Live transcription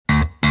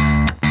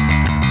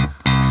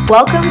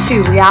Welcome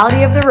to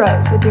Reality of the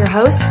Rose with your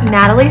host,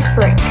 Natalie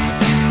Spring.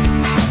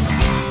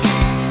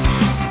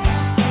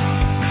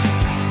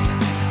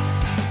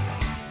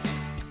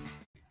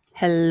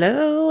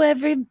 Hello,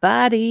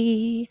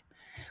 everybody.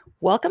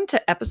 Welcome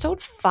to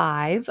episode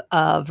 5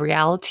 of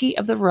Reality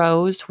of the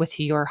Rose with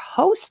your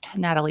host,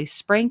 Natalie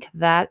Spring.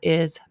 That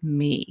is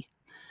me.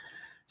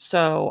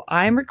 So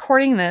I'm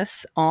recording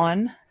this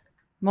on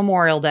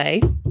Memorial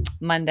Day,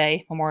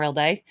 Monday, Memorial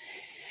Day,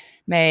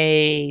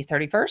 May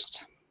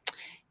 31st.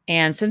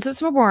 And since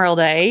it's Memorial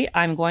Day,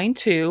 I'm going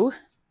to,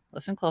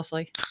 listen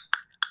closely,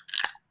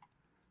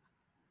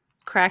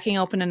 cracking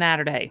open a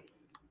Natterday.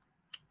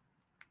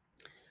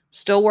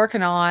 Still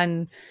working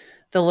on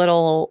the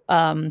little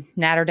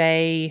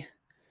Natterday,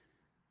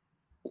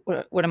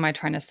 what am I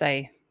trying to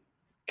say?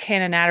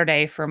 Can of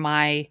Natterday for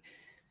my,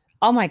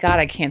 oh my God,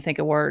 I can't think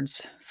of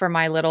words, for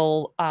my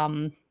little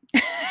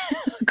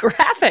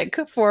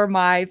graphic for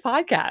my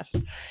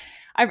podcast.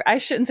 I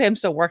shouldn't say I'm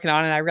still working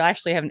on it. I really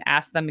actually haven't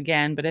asked them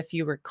again. But if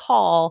you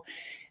recall,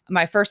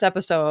 my first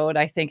episode,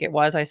 I think it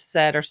was, I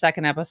said, or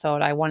second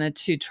episode, I wanted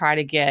to try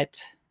to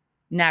get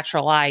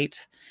Natural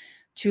Light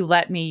to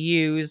let me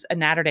use a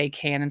Natterday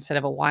can instead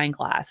of a wine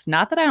glass.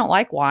 Not that I don't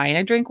like wine.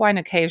 I drink wine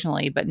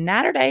occasionally, but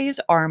Natterdays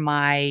are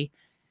my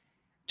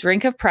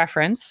drink of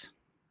preference.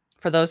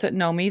 For those that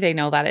know me, they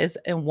know that is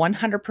a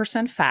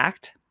 100%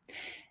 fact.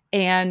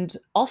 And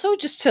also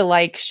just to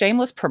like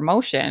shameless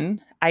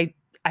promotion,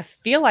 I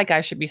feel like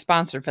I should be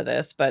sponsored for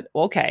this, but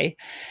okay.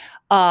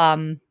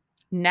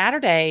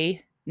 Natterday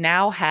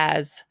now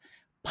has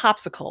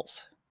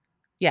popsicles.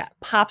 Yeah,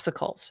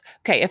 popsicles.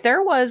 Okay, if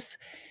there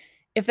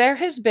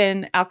has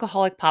been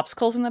alcoholic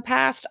popsicles in the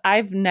past,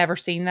 I've never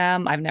seen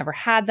them. I've never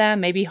had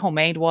them, maybe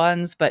homemade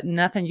ones, but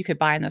nothing you could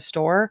buy in the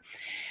store.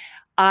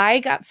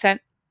 I got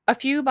sent a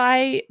few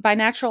by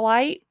Natural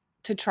Light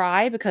to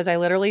try because I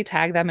literally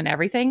tag them and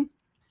everything.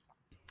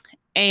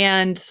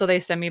 And so they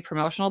send me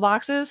promotional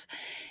boxes.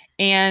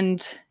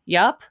 And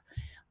yep,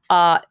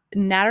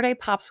 Natterday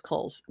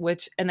popsicles,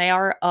 and they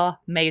are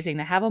amazing.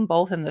 They have them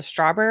both in the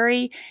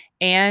strawberry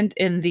and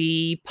in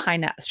the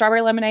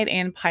strawberry lemonade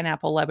and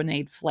pineapple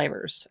lemonade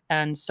flavors.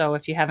 And so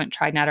if you haven't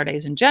tried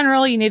Natterdays in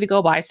general, you need to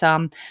go buy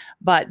some.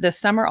 But this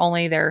summer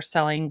only, they're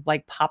selling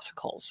like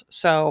popsicles.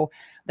 So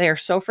they are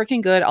so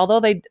freaking good. Although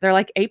they're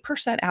like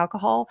 8%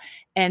 alcohol,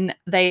 and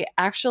they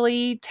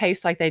actually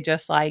taste like they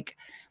just like,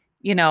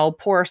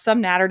 pour some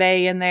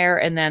Natterday in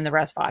there and then the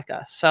rest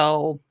vodka.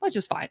 So, which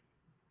is fine.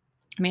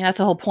 I mean, that's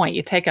the whole point.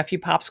 You take a few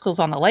popsicles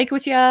on the lake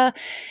with you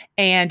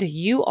and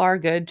you are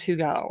good to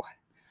go.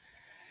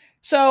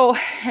 So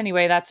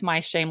anyway, that's my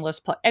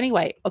shameless plug.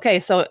 Anyway, okay.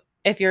 So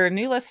if you're a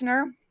new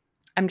listener,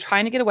 I'm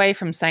trying to get away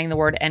from saying the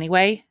word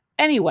anyway.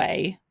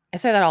 Anyway, I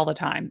say that all the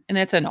time and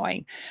it's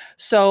annoying.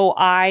 So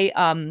I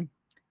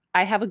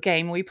have a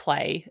game we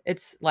play.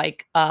 It's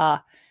like,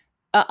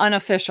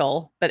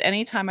 unofficial, but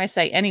anytime I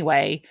say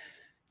anyway,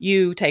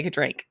 you take a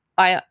drink.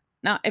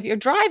 Now, if you're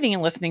driving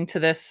and listening to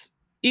this,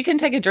 you can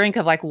take a drink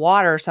of like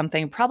water or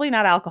something, probably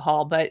not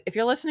alcohol, but if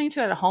you're listening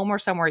to it at home or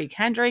somewhere you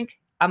can drink,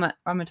 I'm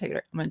gonna take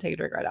a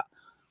drink right now.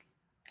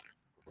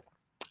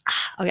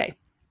 Okay.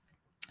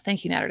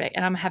 Thank you, Natterday.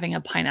 And I'm having a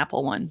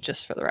pineapple one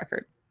just for the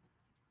record.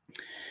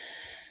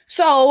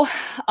 So,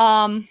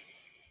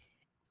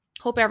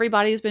 hope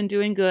everybody's been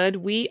doing good.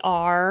 We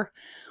are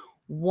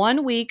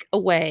 1 week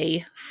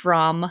away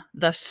from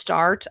the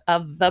start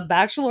of the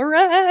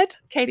Bachelorette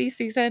Katie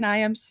season. I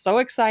am so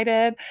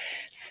excited.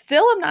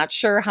 Still, I'm not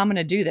sure how I'm going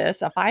to do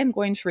this. If I'm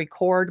going to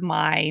record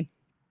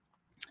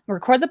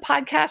the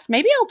podcast,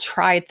 maybe I'll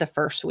try it the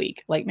first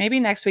week. Like maybe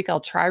next week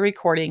I'll try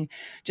recording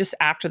just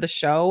after the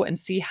show and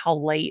see how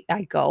late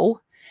I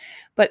go.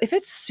 But if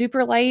it's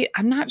super late,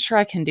 I'm not sure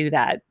I can do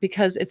that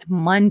because it's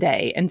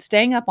Monday and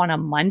staying up on a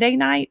Monday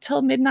night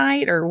till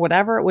midnight or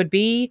whatever it would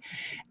be.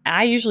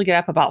 I usually get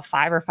up about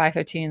 5 or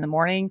 5:15 in the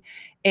morning.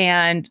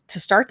 And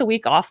to start the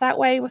week off that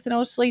way with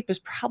no sleep is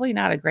probably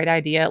not a great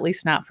idea, at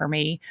least not for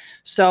me.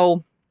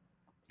 So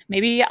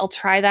maybe I'll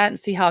try that and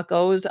see how it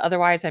goes.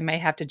 Otherwise, I may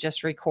have to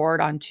just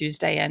record on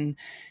Tuesday and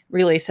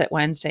release it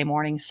Wednesday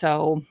morning.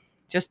 So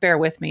just bear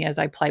with me as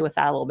I play with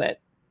that a little bit.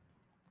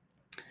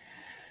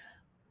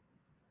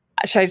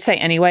 Should I say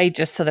anyway,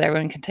 just so that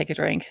everyone can take a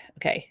drink?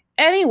 Okay.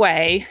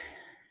 Anyway.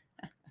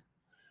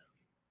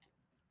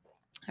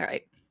 All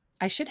right.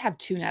 I should have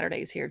 2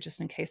 Natterdays here just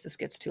in case this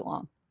gets too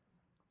long.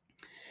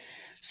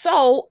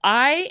 So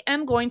I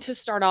am going to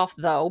start off,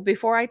 though,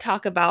 before I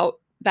talk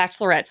about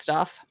Bachelorette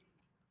stuff,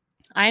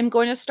 I'm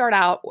going to start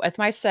out with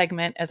my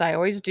segment, as I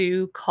always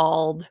do,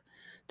 called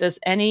Does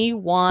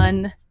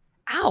Anyone...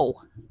 Ow.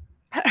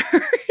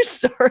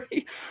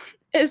 Sorry.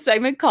 A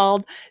segment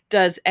called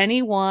Does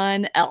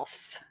Anyone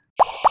Else?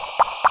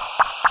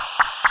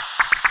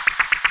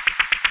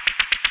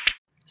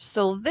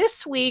 So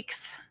this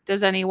week's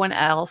Does Anyone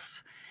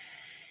Else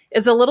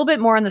is a little bit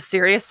more on the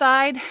serious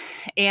side.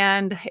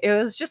 And it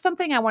was just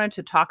something I wanted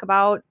to talk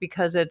about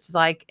because it's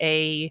like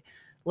a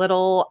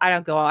little,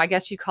 I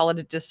guess you call it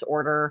a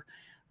disorder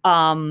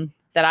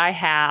that I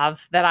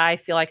have that I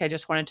feel like I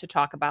just wanted to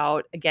talk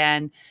about.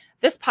 Again,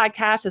 this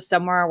podcast is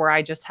somewhere where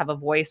I just have a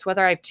voice,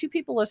 whether I have 2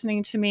 people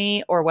listening to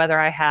me or whether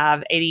I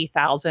have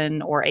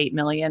 80,000 or 8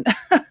 million.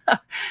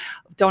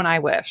 Don't I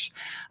wish?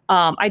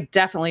 I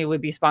definitely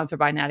would be sponsored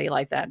by Natty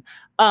Life then.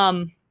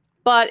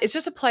 But it's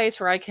just a place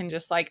where I can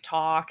just like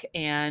talk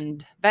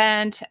and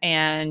vent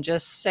and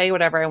just say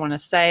whatever I want to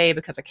say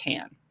because I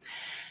can.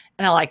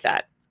 And I like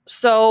that.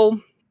 So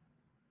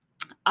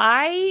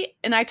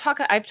I've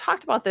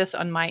talked about this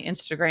on my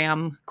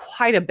Instagram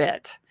quite a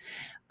bit.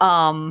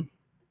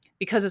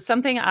 Because it's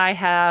something I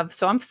have.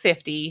 So I'm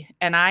 50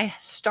 and I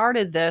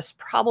started this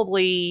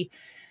probably,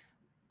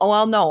 oh,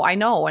 well, no, I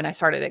know when I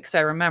started it because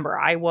I remember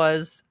I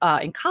was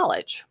in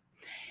college.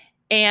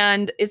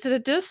 And is it a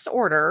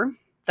disorder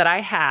that I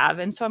have?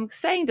 And so I'm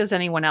saying, does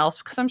anyone else?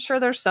 Because I'm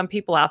sure there's some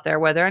people out there,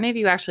 whether any of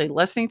you actually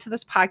listening to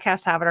this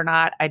podcast have it or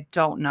not, I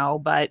don't know.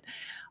 But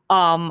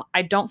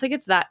I don't think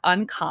it's that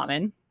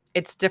uncommon.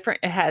 It's different.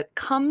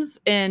 Comes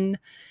in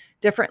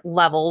different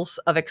levels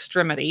of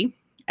extremity,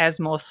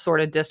 as most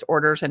sort of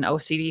disorders and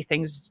OCD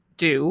things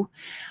do.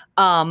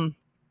 And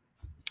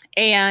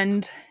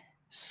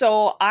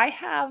so I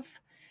have,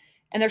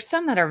 and there's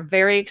some that are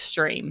very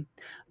extreme,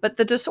 but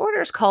the disorder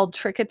is called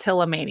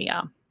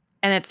trichotillomania.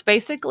 And it's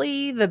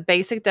basically the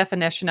basic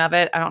definition of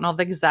it. I don't know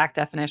the exact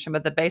definition,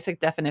 but the basic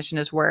definition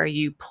is where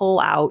you pull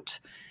out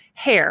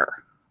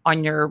hair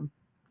on your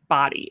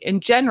body.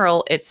 In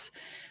general, it's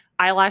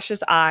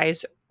eyelashes,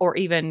 eyes, or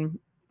even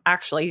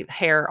actually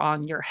hair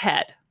on your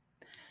head.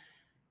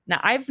 Now,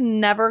 I've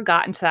never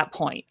gotten to that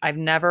point. I've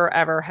never,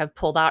 ever have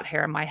pulled out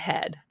hair in my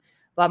head,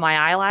 but my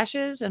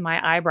eyelashes and my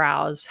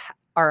eyebrows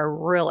are a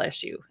real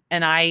issue.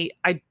 And I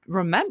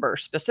remember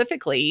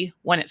specifically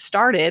when it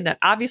started, and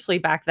obviously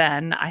back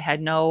then I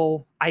had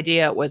no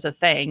idea it was a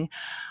thing.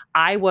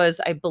 I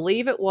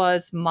believe it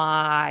was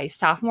my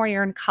sophomore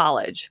year in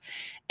college,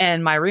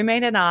 and my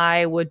roommate and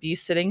I would be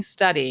sitting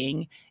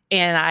studying,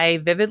 and I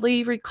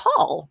vividly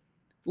recall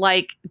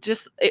like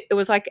just, it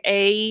was like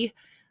a,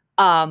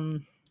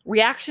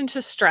 reaction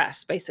to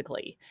stress,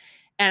 basically.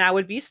 And I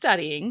would be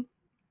studying,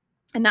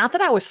 and not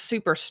that I was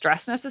super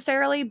stressed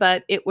necessarily,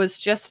 but it was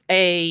just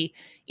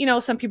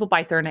some people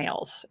bite their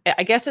nails.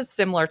 I guess it's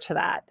similar to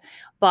that,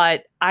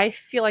 but I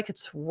feel like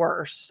it's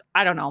worse.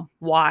 I don't know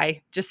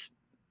why. Just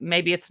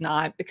maybe it's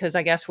not, because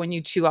I guess when you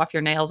chew off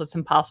your nails, it's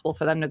impossible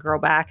for them to grow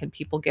back, and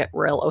people get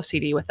real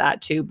OCD with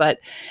that too.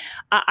 But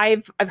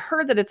I've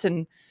heard that it's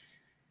in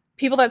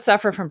people that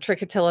suffer from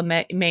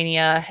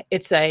trichotillomania.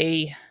 It's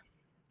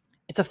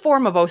a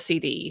form of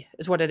OCD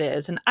is what it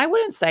is. And I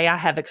wouldn't say I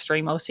have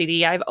extreme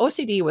OCD. I have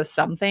OCD with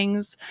some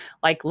things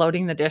like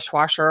loading the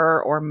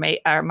dishwasher or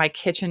my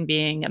kitchen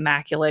being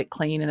immaculate,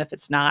 clean. And if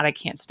it's not, I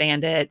can't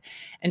stand it.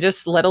 And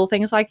just little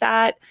things like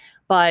that.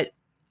 But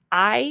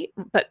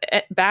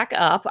back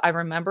up, I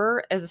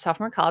remember as a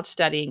sophomore in college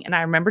studying, and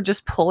I remember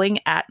just pulling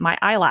at my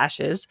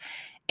eyelashes.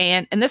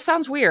 And this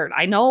sounds weird.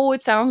 I know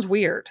it sounds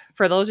weird.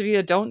 For those of you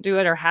that don't do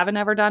it or haven't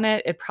ever done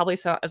it, it probably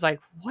sounds like,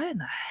 what in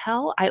the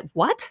hell?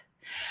 What?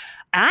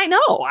 I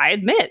know, I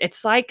admit,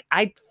 it's like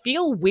I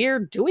feel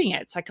weird doing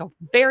it. It's like a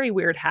very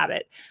weird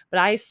habit. But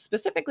I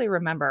specifically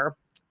remember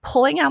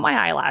pulling out my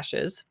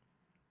eyelashes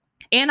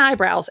and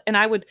eyebrows, and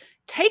I would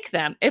take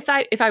them. If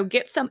I would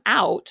get some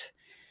out,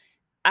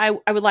 I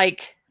would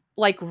like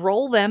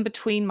roll them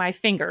between my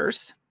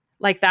fingers.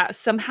 Like that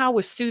somehow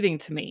was soothing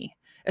to me,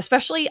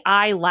 especially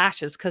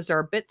eyelashes, because they're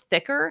a bit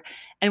thicker.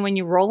 And when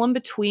you roll them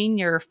between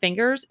your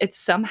fingers, it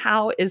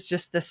somehow is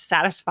just this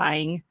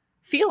satisfying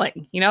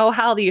feeling. You know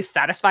how these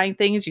satisfying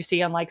things you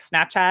see on like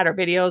Snapchat or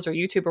videos or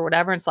YouTube or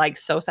whatever, it's like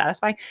so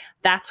satisfying.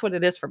 That's what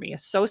it is for me.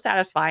 It's so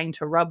satisfying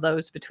to rub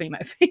those between my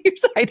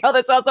fingers. I know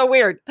that sounds so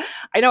weird.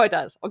 I know it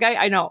does. Okay.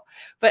 I know,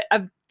 but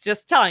I'm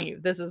just telling you,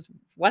 this is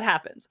what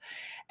happens.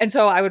 And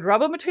so I would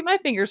rub them between my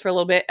fingers for a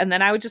little bit, and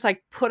then I would just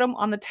like put them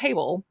on the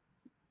table,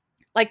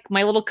 like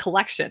my little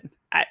collection.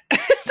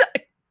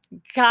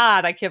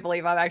 God, I can't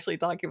believe I'm actually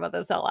talking about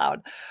this out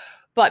loud,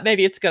 but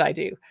maybe it's good I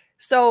do.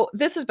 So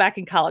this is back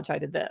in college. I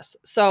did this.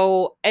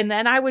 So, and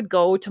then I would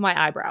go to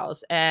my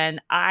eyebrows, and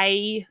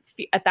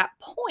at that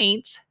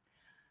point,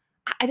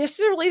 I just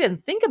really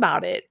didn't think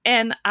about it.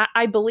 And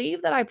I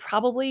believe that I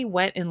probably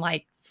went in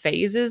like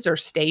phases or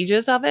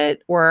stages of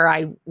it where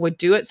I would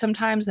do it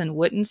sometimes and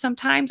wouldn't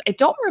sometimes. I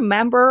don't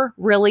remember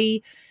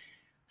really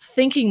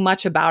thinking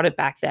much about it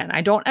back then.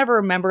 I don't ever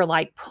remember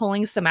like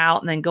pulling some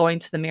out and then going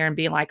to the mirror and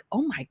being like,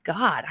 oh my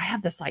God, I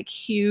have this like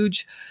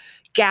huge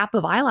gap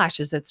of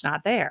eyelashes that's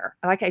not there.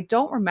 Like, I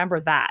don't remember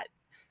that.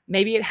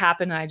 Maybe it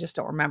happened and I just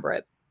don't remember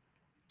it.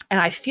 And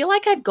I feel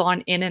like I've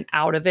gone in and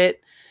out of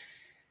it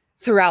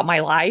throughout my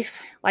life.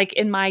 Like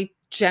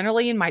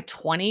generally in my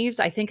 20s,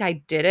 I think I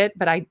did it,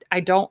 but I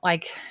don't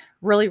like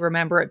really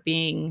remember it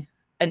being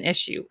an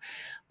issue.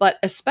 But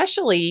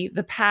especially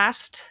the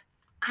past,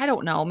 I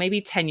don't know,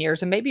 maybe 10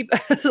 years, and maybe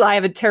I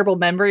have a terrible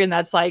memory, and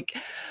that's like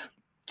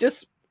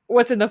just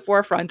what's in the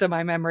forefront of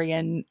my memory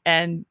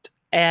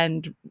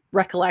and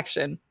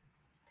recollection.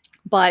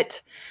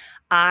 But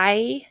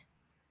I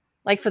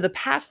like for the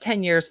past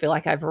 10 years, feel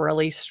like I've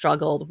really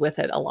struggled with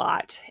it a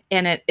lot.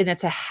 And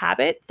it's a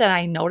habit that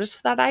I notice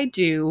that I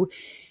do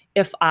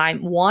if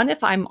I'm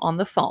on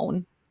the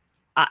phone.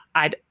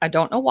 I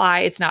don't know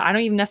why. It's not, I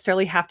don't even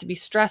necessarily have to be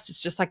stressed.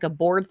 It's just like a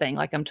bored thing.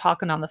 Like I'm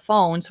talking on the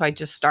phone. So I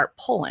just start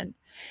pulling.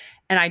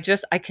 And I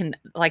can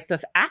like the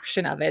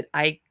action of it.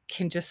 I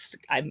can just,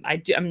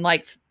 I'm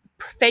like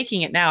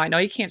faking it now. I know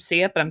you can't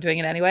see it, but I'm doing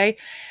it anyway.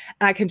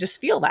 And I can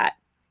just feel that.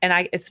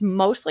 And it's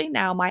mostly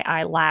now my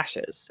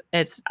eyelashes.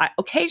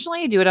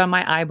 Occasionally I do it on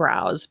my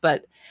eyebrows,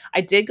 but I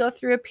did go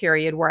through a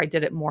period where I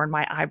did it more in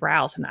my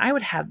eyebrows, and I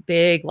would have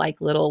big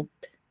little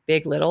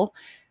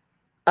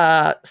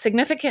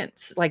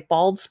significant like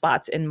bald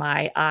spots in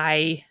my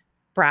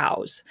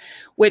eyebrows,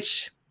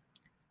 which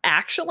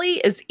actually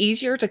is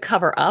easier to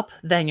cover up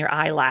than your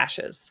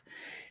eyelashes.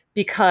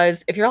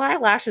 Because if your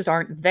eyelashes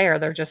aren't there,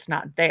 they're just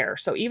not there.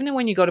 So even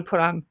when you go to put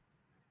on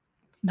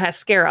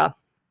mascara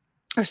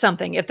or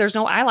something, if there's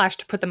no eyelash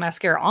to put the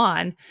mascara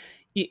on,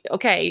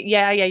 okay,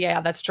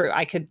 yeah, that's true.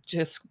 I could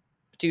just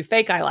do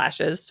fake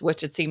eyelashes,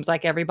 which it seems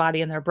like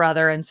everybody and their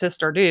brother and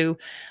sister do,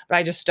 but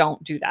I just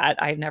don't do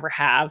that. I never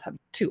have. I'm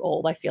too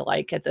old, I feel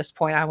like at this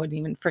point. I wouldn't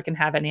even freaking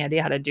have any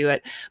idea how to do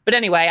it. But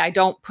anyway, I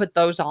don't put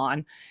those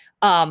on.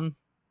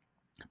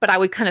 But I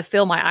would kind of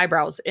fill my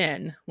eyebrows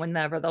in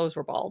whenever those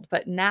were bald.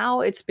 But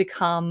now it's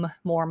become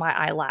more my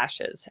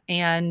eyelashes.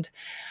 And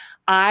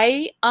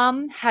I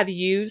have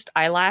used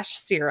eyelash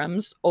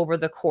serums over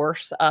the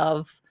course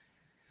of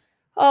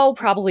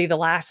probably the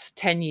last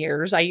 10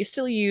 years. I used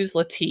to use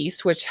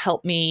Latisse, which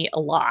helped me a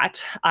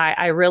lot.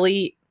 I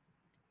really,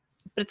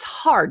 but it's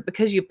hard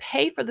because you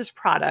pay for this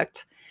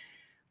product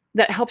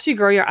that helps you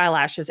grow your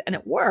eyelashes and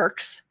it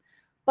works.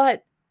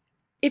 But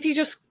if you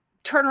just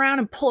turn around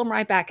and pull them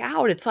right back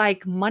out, it's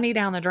like money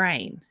down the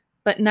drain.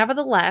 But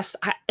nevertheless,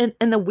 and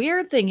the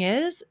weird thing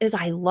is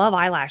I love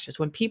eyelashes.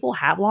 When people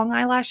have long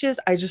eyelashes,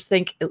 I just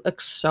think it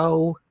looks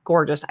so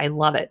gorgeous. I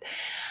love it.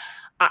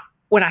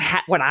 When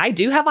I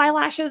do have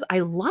eyelashes,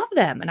 I love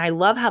them and I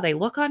love how they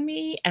look on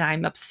me, and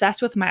I'm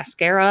obsessed with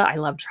mascara. I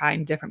love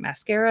trying different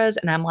mascaras,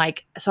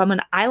 and so I'm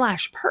an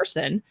eyelash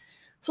person.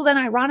 So then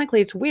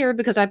ironically, it's weird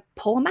because I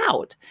pull them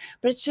out,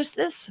 but it's just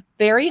this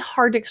very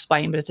hard to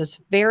explain, but it's this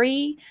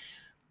very,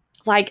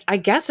 like, I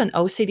guess an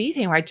OCD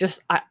thing where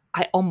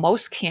I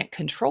almost can't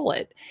control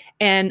it.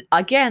 And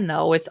again,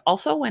 though, it's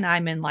also when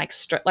I'm in like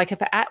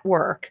if at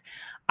work,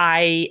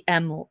 I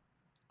am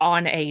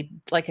on a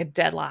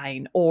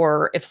deadline,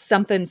 or if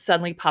something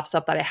suddenly pops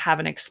up that I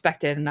haven't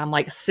expected, and I'm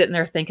like sitting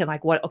there thinking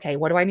like, what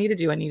do I need to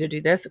do? I need to do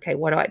this. Okay,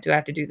 what do I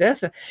have to do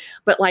this?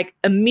 But like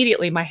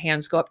immediately my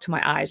hands go up to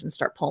my eyes and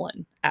start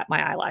pulling at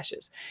my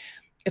eyelashes.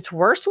 It's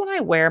worse when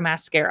I wear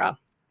mascara,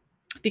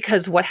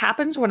 because what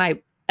happens when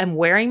I am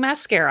wearing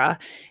mascara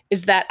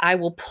is that I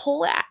will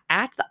pull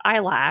at the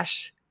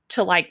eyelash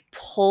to like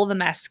pull the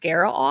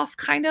mascara off,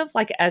 kind of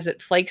like as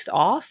it flakes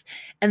off.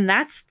 And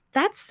that's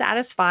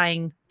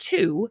satisfying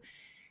too.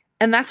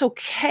 And that's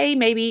okay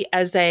maybe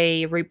as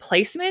a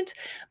replacement,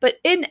 but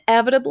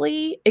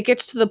inevitably it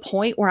gets to the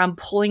point where I'm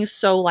pulling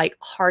so like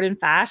hard and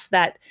fast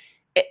that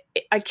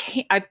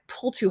I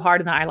pull too hard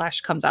and the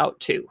eyelash comes out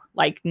too,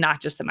 like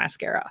not just the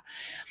mascara.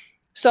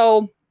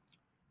 So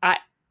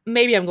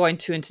maybe I'm going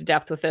too into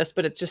depth with this,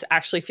 but it just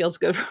actually feels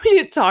good for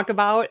me to talk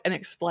about and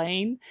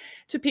explain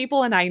to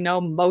people. And I know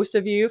most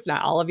of you, if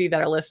not all of you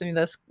that are listening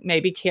to this,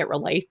 maybe can't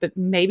relate, but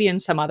maybe in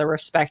some other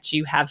respect,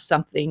 you have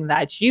something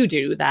that you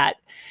do that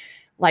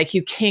like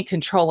you can't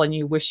control and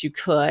you wish you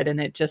could.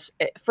 And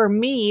for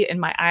me in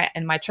my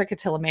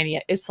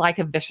trichotillomania, it's like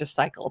a vicious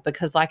cycle,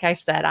 because like I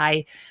said,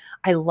 I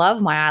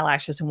love my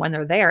eyelashes, and when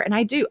they're there, and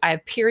I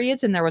have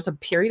periods, and there was a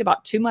period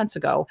about 2 months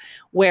ago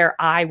where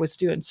I was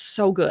doing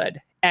so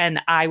good.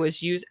 And I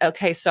was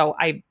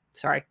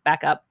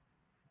back up.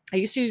 I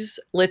used to use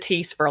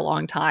Latisse for a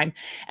long time,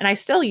 and I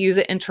still use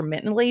it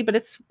intermittently, but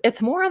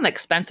it's more on the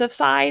expensive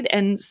side.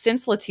 And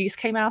since Latisse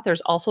came out, there's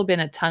also been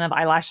a ton of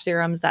eyelash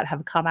serums that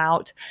have come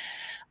out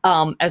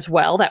as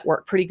well that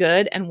work pretty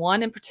good. And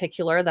one in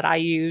particular that I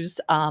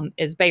use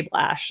is Babe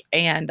Lash,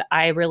 and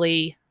I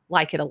really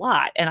like it a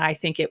lot. And I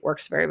think it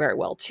works very, very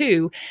well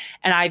too.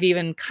 And I've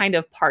even kind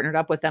of partnered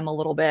up with them a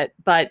little bit,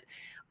 but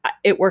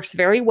it works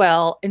very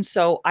well. And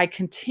so I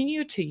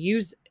continue to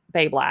use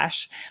Babe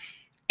Lash,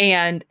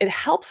 and it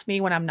helps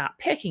me when I'm not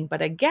picking.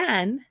 But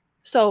again,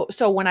 so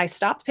when I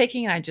stopped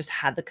picking and I just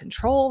had the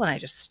control and I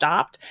just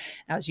stopped,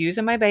 and I was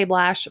using my Babe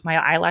Lash, my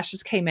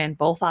eyelashes came in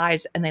both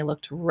eyes and they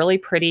looked really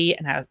pretty.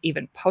 And I was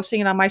even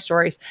posting it on my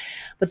stories.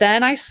 But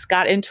then I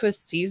got into a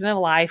season of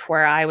life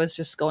where I was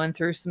just going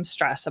through some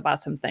stress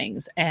about some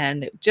things,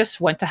 and it just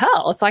went to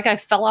hell. It's like I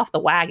fell off the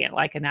wagon,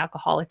 like an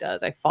alcoholic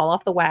does. I fall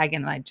off the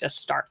wagon and I just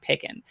start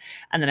picking.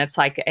 And then it's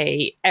like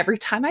every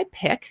time I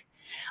pick,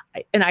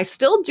 and I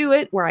still do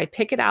it where I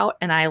pick it out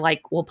and I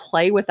will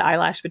play with the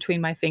eyelash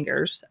between my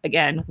fingers.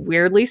 Again,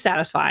 weirdly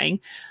satisfying.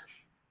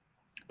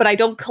 But I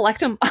don't collect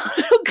them.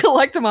 I don't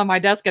collect them on my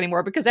desk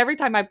anymore, because every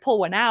time I pull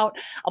one out,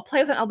 I'll play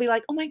with it and I'll be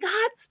like, oh my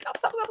God, stop.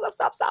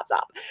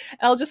 And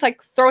I'll just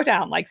like throw it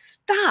down, like,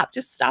 stop,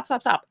 just stop.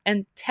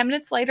 And 10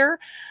 minutes later,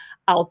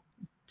 I'll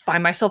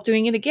find myself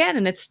doing it again.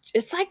 And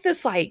it's like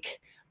this like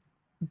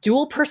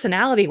dual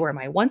personality where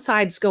my one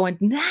side's going,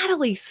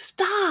 Natalie,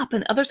 stop.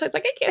 And the other side's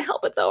like, I can't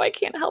help it though. I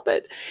can't help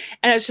it.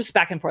 And it's just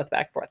back and forth,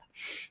 back and forth.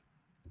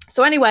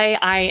 So anyway,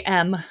 I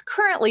am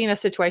currently in a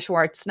situation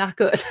where it's not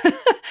good.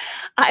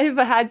 I've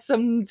had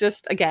some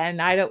just, again,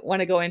 I don't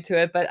want to go into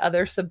it, but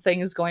some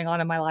things going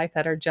on in my life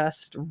that are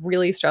just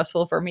really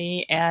stressful for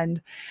me.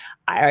 And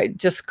I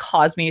just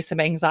cause me some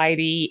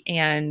anxiety.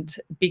 And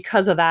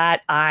because of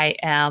that,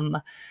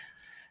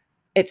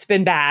 it's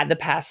been bad the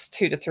past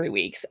 2 to 3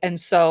 weeks. And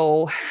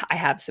so I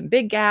have some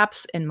big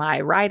gaps in my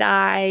right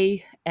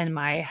eye and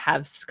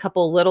have a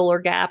couple littler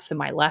gaps in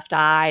my left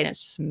eye. And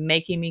it's just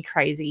making me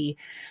crazy.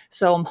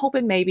 So I'm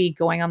hoping maybe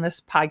going on my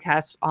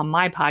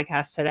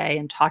podcast today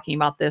and talking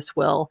about this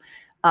will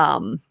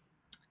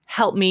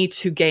help me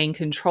to gain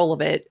control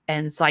of it.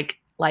 And it's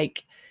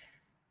like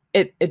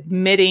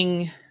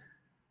admitting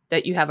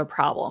that you have a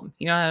problem,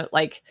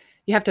 like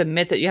you have to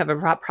admit that you have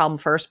a problem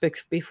first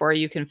before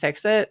you can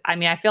fix it. I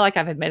mean, I feel like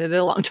I've admitted it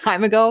a long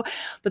time ago,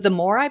 but the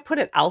more I put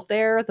it out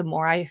there, the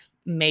more I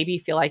maybe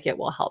feel like it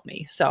will help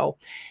me. So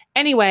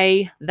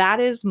anyway,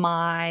 that is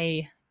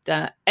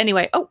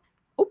anyway. Oh,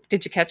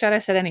 did you catch that? I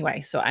said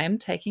anyway. So I am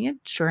taking a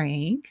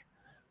drink.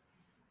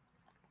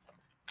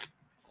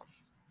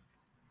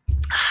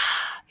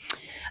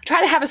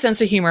 Try to have a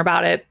sense of humor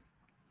about it.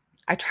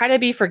 I try to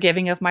be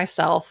forgiving of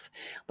myself,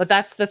 but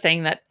that's the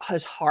thing that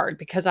is hard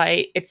because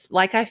it's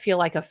like I feel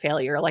like a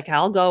failure. Like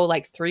I'll go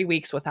like 3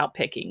 weeks without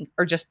picking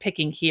or just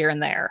picking here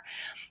and there.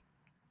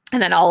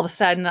 And then all of a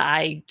sudden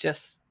I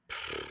just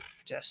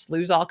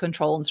lose all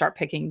control and start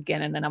picking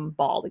again. And then I'm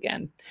bald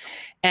again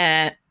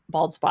and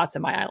bald spots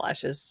in my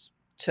eyelashes,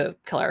 to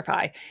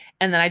clarify.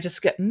 And then I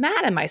just get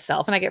mad at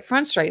myself and I get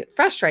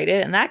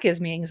frustrated and that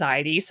gives me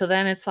anxiety. So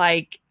then it's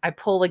like I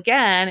pull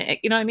again,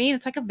 you know what I mean?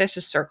 It's like a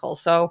vicious circle.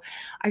 So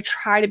I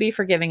try to be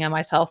forgiving of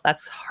myself.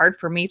 That's hard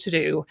for me to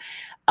do.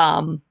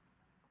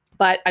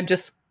 But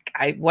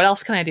what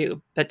else can I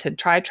do but to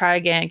try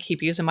again,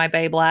 keep using my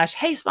Babe Lash,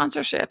 hey,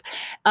 sponsorship,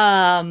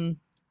 and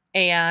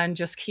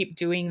just keep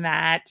doing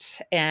that.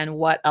 And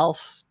what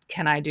else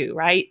can I do?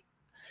 Right.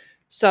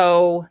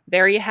 So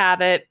there you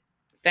have it.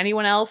 If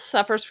anyone else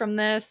suffers from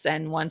this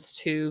and wants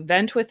to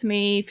vent with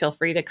me, feel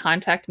free to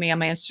contact me on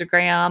my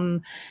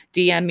Instagram,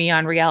 DM me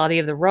on Reality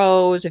of the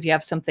Rose. If you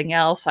have something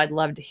else, I'd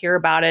love to hear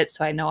about it.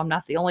 So I know I'm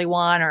not the only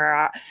one,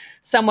 or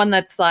someone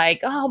that's like,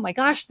 oh my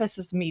gosh, this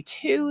is me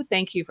too.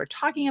 Thank you for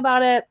talking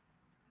about it.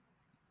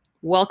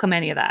 Welcome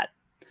any of that.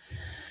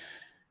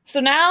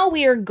 So now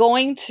we are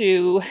going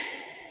to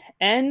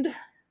end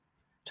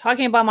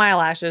talking about my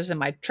eyelashes and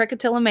my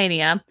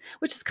trichotillomania,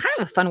 which is kind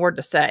of a fun word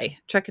to say.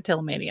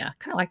 Trichotillomania.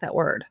 Kind of like that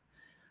word.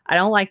 I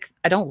don't like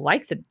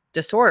the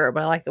disorder,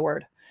 but I like the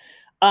word.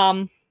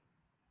 Gonna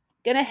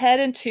head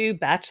into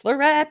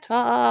Bachelorette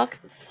talk.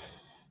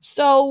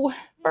 So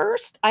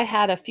first, I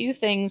had a few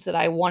things that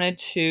I wanted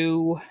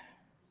to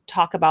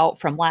talk about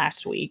from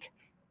last week.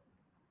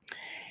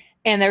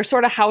 And they're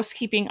sort of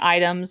housekeeping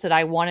items that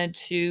I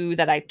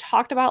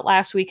talked about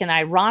last week. And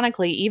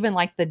ironically, even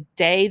like the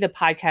day the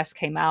podcast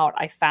came out,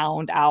 I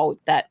found out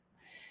that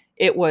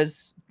it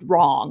was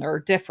wrong or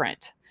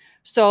different.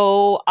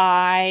 So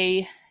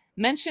I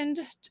mentioned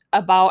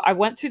I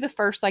went through the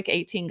first like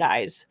 18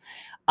 guys.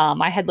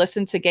 I had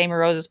listened to Game of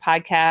Roses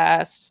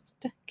podcast,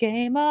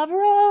 Game of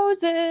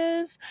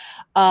Roses.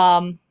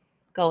 Go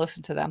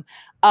listen to them.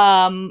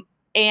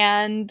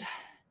 And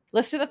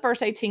listen to the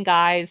first 18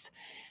 guys.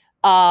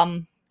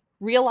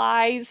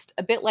 Realized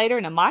a bit later,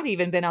 and it might have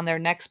even been on their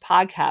next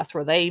podcast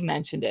where they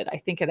mentioned it. I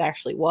think it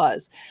actually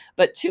was.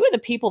 But two of the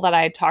people that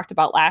I had talked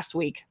about last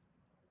week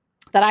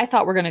that I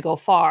thought were going to go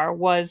far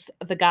was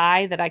the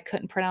guy that I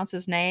couldn't pronounce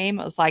his name.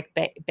 It was like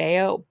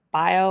Bao,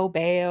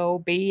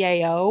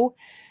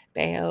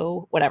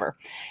 whatever.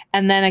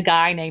 And then a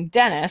guy named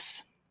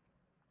Dennis.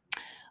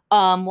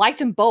 Liked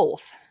them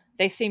both.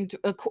 They seemed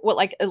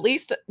like, at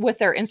least with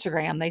their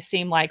Instagram, they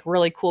seem like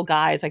really cool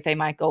guys. Like they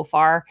might go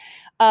far.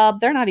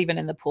 They're not even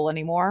in the pool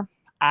anymore.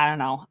 I don't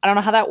know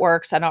how that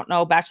works. I don't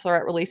know.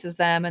 Bachelorette releases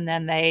them and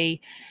then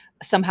they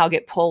somehow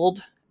get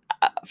pulled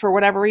for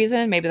whatever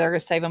reason. Maybe they're going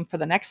to save them for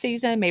the next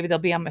season. Maybe they'll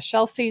be on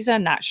Michelle's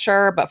season. Not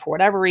sure. But for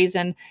whatever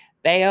reason,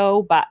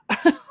 Boa,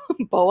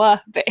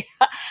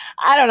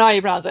 I don't know how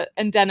you pronounce it,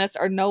 and Dennis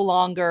are no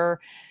longer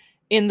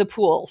in the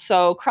pool.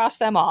 So cross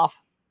them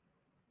off.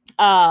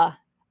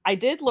 I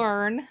did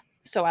learn.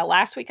 So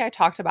last week I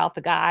talked about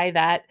the guy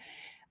that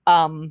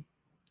I'm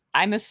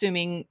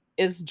assuming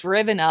is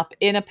driven up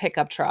in a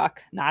pickup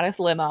truck, not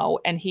a limo,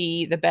 and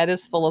the bed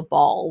is full of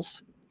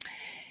balls.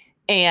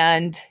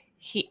 And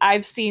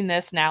I've seen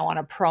this now on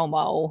a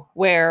promo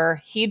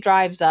where he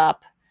drives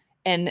up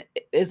and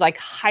is like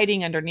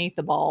hiding underneath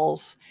the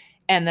balls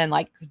and then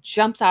like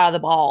jumps out of the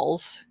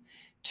balls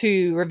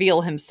to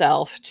reveal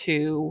himself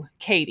to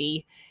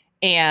Katie.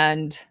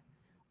 And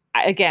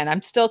again,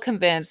 I'm still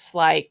convinced,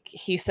 like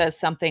he says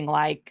something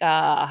like,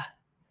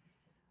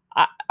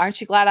 Aren't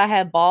you glad I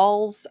had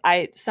balls?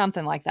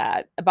 Something like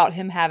that about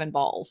him having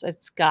balls.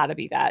 It's got to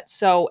be that.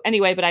 So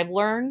anyway, but I've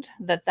learned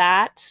that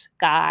that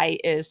guy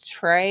is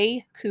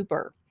Trey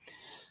Cooper.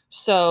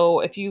 So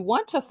if you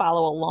want to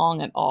follow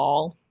along at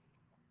all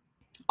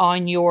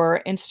on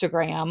your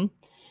Instagram,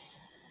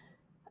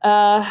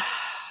 uh,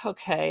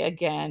 okay,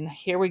 again,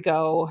 here we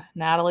go.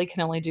 Natalie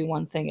can only do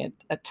one thing at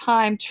a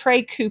time.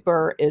 Trey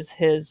Cooper is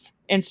his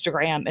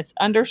Instagram. It's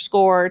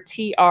underscore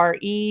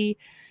TRECOOPER.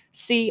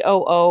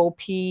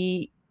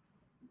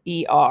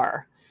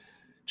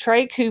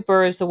 Trey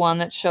Cooper is the one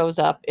that shows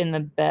up in the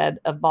bed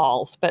of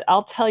balls. But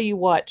I'll tell you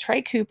what,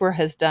 Trey Cooper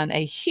has done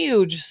a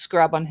huge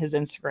scrub on his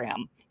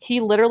Instagram. He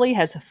literally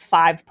has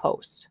 5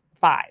 posts.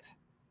 5.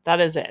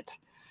 That is it.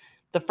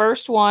 The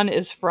first one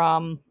is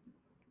from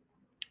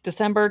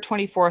December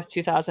 24th,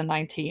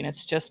 2019.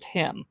 It's just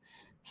him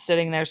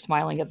sitting there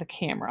smiling at the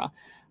camera.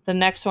 The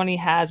next one he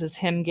has is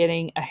him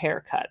getting a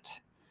haircut.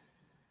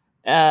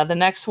 The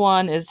next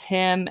one is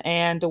him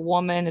and a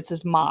woman. It's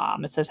his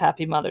mom. It says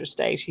Happy Mother's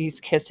Day. She's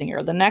kissing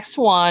her. The next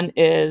one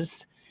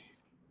is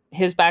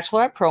his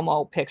Bachelorette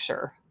promo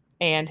picture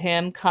and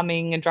him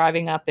coming and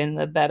driving up in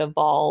the bed of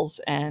balls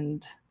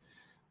and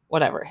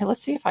whatever. Hey,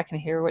 let's see if I can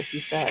hear what he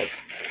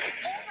says.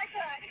 Oh my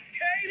God,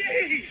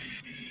 Katie!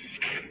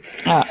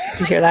 Did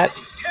you hear that?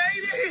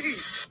 Katie!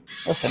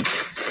 Listen.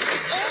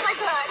 Oh my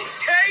God,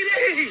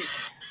 Katie!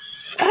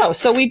 Oh,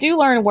 so we do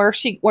learn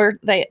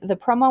the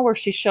promo where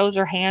she shows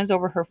her hands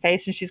over her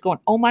face and she's going,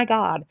 oh my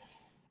God.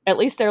 At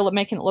least they're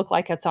making it look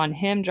like it's on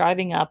him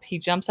driving up. He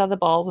jumps out of the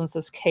balls and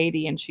says,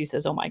 Katie. And she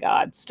says, oh my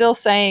God. Still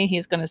saying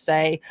he's going to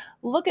say,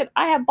 look at,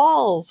 I have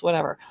balls,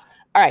 whatever.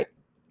 All right.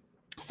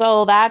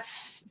 So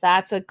that's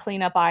a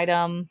cleanup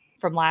item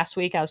from last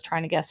week. I was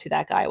trying to guess who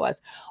that guy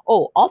was.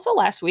 Oh, also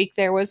last week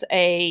there was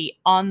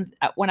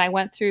when I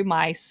went through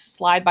my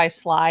slide by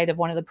slide of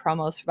one of the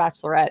promos for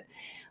Bachelorette,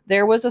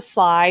 there was a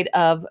slide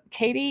of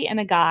Katie and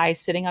a guy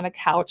sitting on a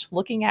couch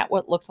looking at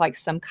what looked like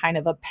some kind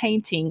of a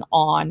painting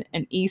on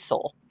an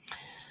easel.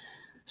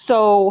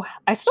 So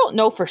I still don't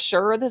know for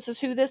sure this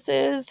is who this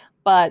is,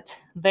 but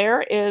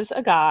there is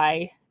a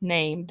guy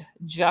named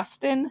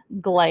Justin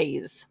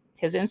Glaze.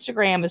 His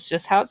Instagram is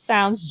just how it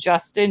sounds,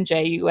 Justin,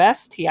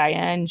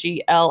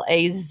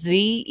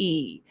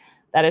 JUSTINGLAZE.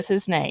 That is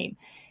his name.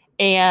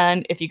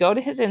 And if you go to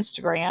his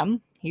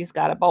Instagram, he's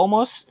got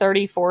almost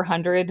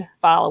 3,400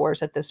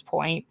 followers at this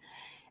point,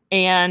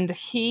 and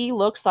he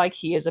looks like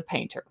he is a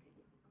painter.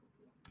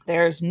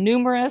 There's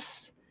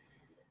numerous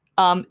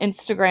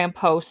Instagram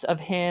posts of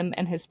him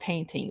and his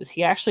paintings.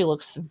 He actually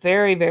looks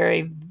very,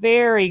 very,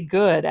 very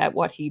good at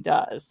what he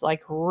does,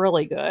 like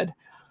really good.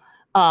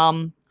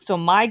 So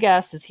my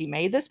guess is he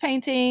made this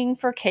painting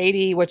for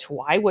Katie, which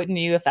why wouldn't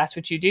you? If that's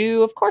what you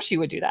do, of course you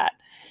would do that.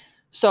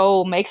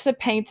 So makes a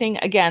painting.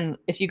 Again,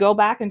 if you go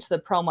back into the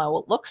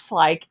promo, it looks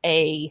like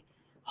a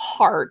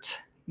heart,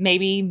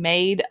 maybe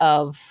made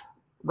of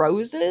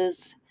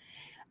roses.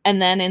 And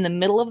then in the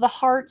middle of the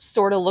heart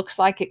sort of looks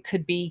like it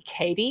could be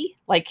Katie,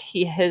 like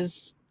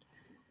his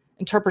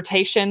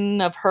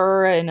interpretation of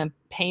her in a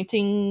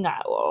painting.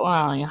 I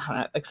don't know how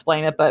to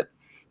explain it, but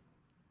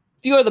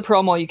if you go to the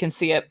promo, you can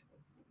see it.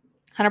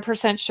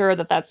 100% sure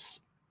that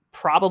that's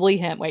probably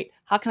him. Wait,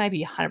 how can I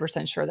be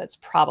 100% sure that's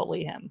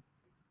probably him?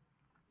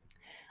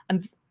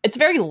 It's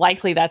very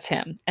likely that's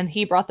him. And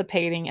he brought the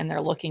painting and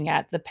they're looking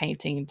at the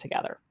painting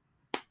together.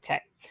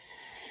 Okay.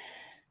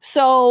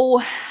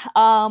 So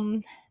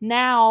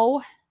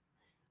now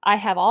I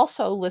have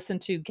also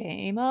listened to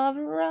Game of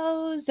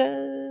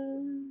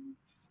Roses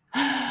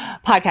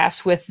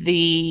podcast with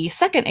the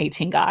second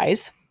 18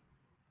 guys.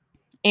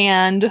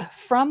 And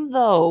from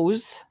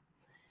those,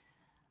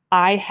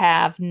 I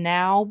have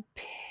not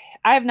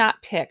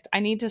picked. I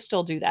need to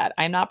still do that.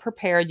 I'm not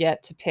prepared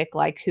yet to pick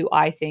like who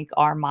I think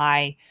are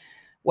my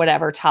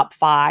whatever top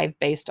 5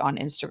 based on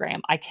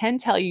Instagram. I can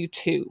tell you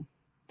 2.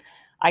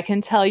 I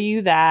can tell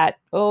you that,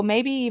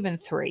 maybe even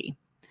 3.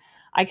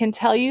 I can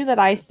tell you that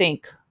I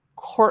think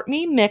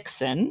Courtney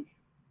Mixon,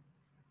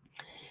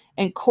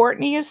 and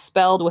Courtney is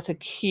spelled with a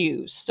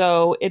Q.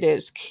 So it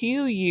is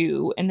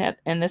QU, and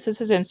this is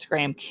his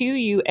Instagram,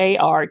 QUARTNEY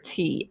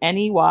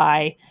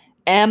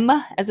M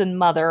as in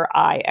mother,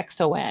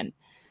 IXON.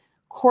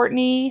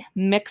 Courtney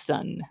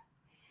Mixon.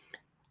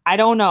 I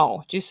don't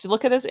know. Just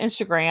look at his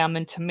Instagram,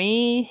 and to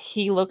me,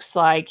 he looks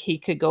like he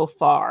could go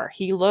far.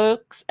 He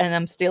looks, and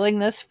I'm stealing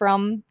this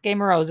from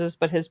Game of Roses,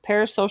 but his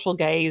parasocial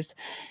gaze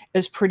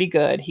is pretty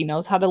good. He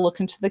knows how to look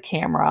into the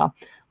camera.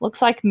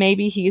 Looks like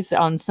maybe he's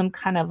on some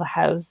kind of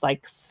was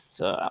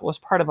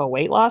part of a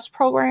weight loss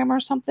program or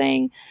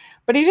something.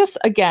 But he just,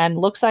 again,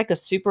 looks like a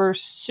super,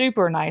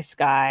 super nice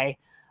guy.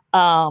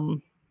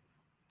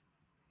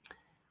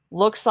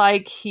 Looks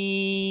like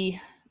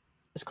he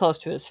is close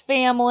to his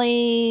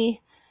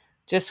family.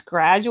 Just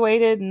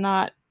graduated,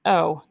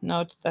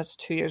 that's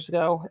 2 years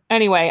ago.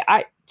 Anyway,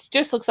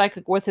 just looks like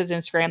with his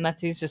Instagram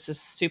he's just a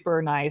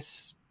super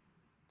nice,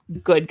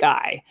 good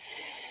guy.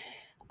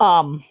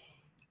 I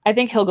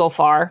think he'll go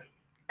far.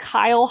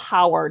 Kyle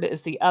Howard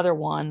is the other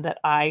one that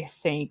I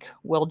think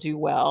will do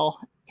well.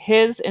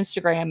 his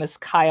Instagram is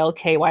Kyle,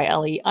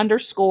 Kyle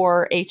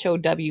underscore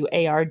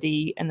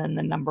HOWARD, and then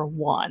the number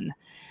 1.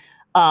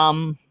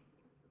 Can't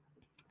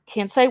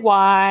say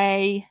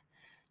why,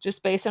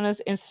 just based on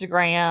his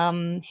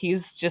Instagram.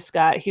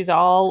 He's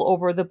all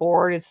over the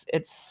board.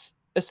 It's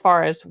as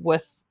far as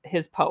with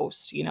his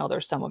posts,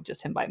 there's some of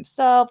just him by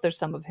himself. There's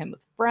some of him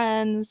with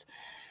friends.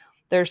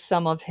 There's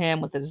some of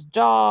him with his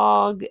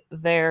dog.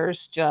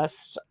 There's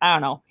just, I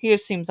don't know. He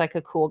just seems like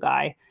a cool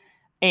guy.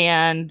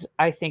 And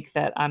I think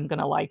that I'm going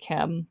to like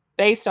him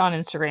based on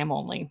Instagram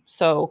only.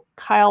 So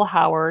Kyle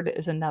Howard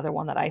is another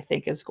one that I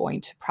think is going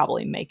to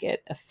probably make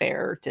it a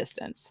fair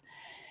distance.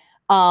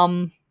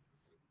 The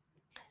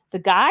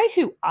guy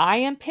who I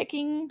am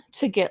picking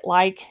to get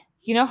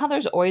how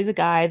there's always a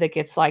guy that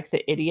gets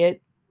the idiot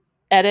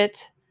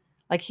edit?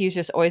 He's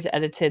just always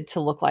edited to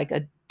look like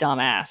a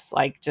dumbass,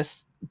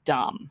 just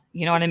dumb.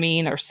 You know what I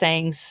mean? Or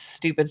saying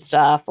stupid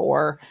stuff.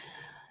 Or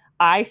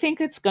I think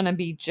it's going to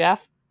be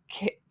Jeff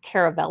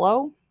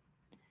Caravello.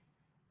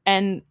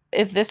 And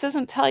if this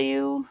doesn't tell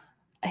you,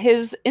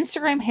 his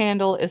Instagram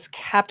handle is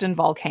Captain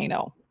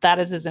Volcano. That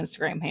is his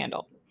Instagram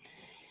handle.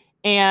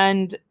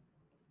 And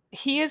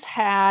he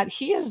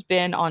has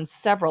been on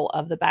several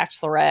of the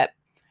Bachelorette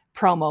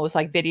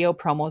promos, video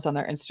promos on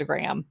their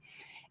Instagram.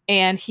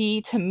 And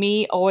he, to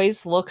me,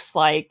 always looks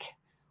like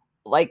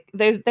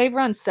they've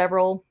run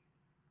several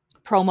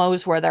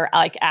promos where they're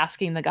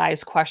asking the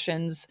guys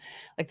questions.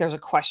 There's a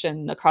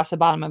question across the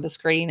bottom of the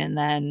screen, and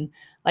then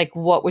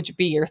what would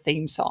be your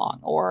theme song,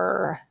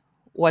 or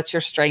what's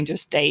your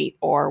strangest date,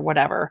 or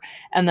whatever.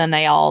 And then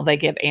they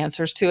give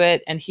answers to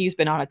it. And he's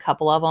been on a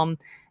couple of them,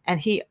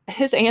 and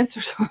his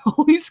answers are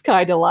always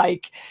kind of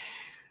like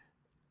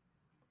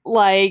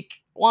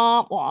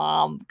womp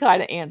womp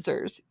kind of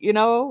answers. You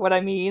know what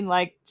I mean?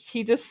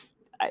 He just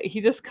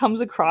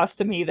comes across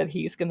to me that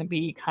he's going to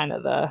be kind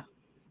of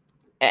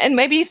and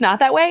maybe he's not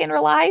that way in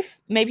real life.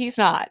 Maybe he's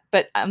not,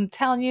 but I'm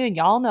telling you, and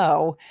y'all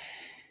know,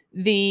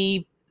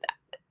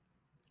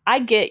 I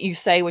get you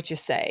say what you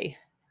say.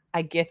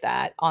 I get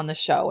that on the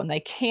show, and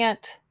the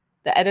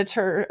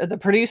editor or the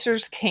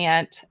producers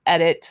can't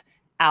edit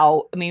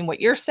out. I mean,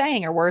 what you're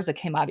saying are words that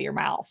came out of your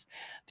mouth,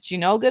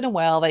 but good and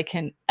well, they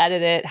can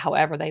edit it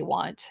however they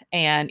want.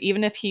 And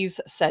even if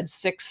he's said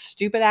 6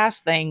 stupid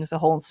ass things the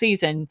whole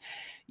season,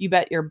 you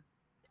bet your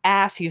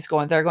ass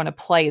they're going to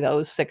play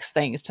those 6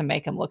 things to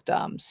make him look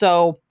dumb.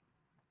 So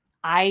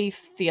I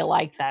feel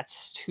like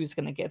that's who's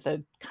going to get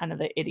the kind of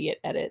the idiot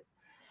edit.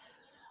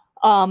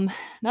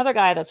 Another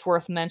guy that's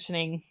worth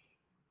mentioning,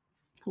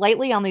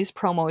 lately on these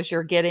promos,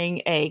 you're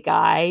getting a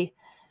guy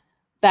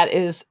that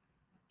is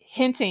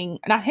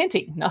not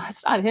hinting. No,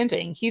 it's not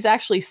hinting. He's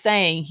actually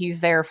saying he's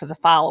there for the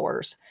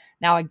followers.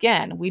 Now,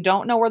 again, we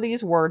don't know where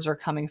these words are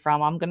coming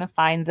from. I'm going to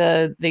find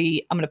I'm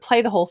going to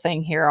play the whole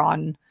thing here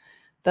on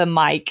the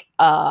mic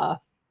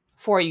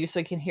for you so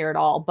you can hear it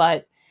all.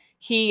 But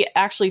he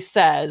actually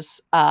says,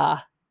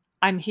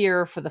 I'm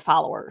here for the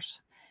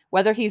followers.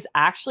 Whether he's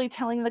actually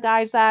telling the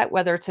guys that,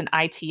 whether it's an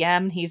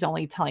ITM, he's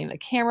only telling the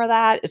camera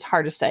that, it's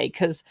hard to say,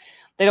 because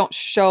they don't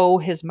show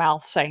his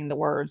mouth saying the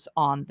words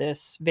on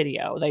this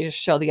video. They just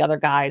show the other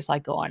guys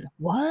going,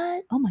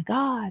 what? Oh my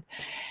God.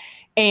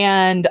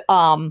 And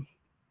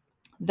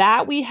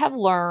that we have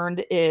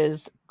learned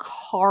is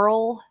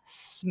Carl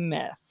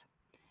Smith.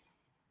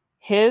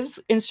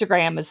 His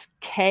Instagram is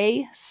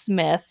K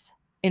Smith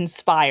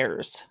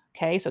Inspires.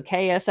 Okay, so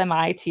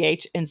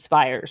KSMITH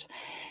Inspires.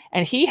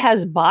 And he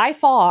has by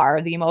far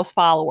the most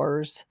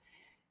followers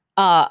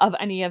of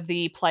any of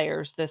the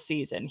players this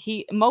season.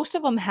 Most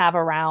of them have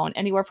around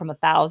anywhere from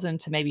 1,000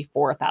 to maybe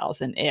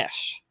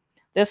 4,000-ish.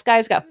 This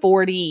guy's got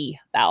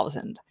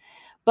 40,000.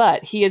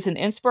 But he is an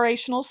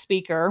inspirational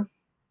speaker,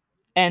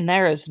 and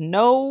there is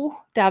no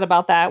doubt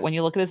about that when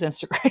you look at his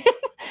Instagram.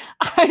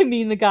 I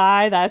mean, the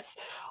guy, that's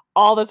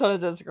all that's on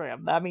his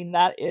Instagram. I mean,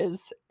 that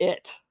is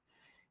it.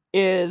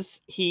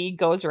 He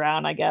goes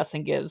around, I guess,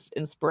 and gives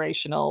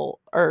inspirational,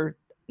 or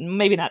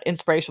maybe not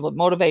inspirational, but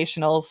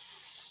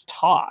motivational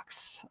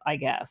talks, I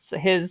guess.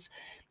 His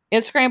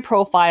Instagram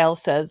profile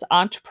says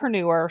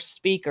entrepreneur,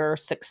 speaker,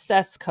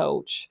 success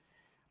coach.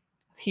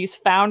 He's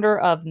founder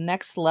of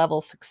Next Level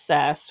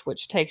Success,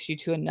 which takes you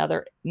to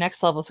another.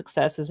 Next Level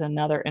Success is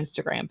another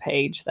Instagram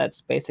page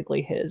that's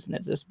basically his, and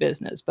it's his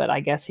business. But I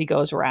guess he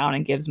goes around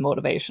and gives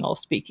motivational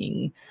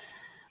speaking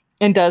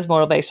and does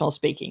motivational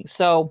speaking.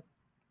 So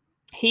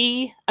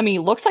he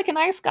looks like a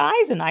nice guy.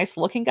 He's a nice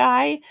looking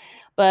guy,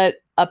 but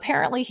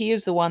apparently he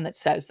is the one that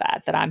says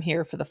that I'm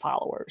here for the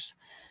followers.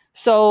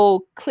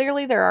 So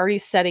clearly they're already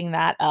setting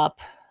that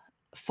up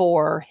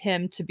for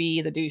him to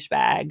be the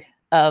douchebag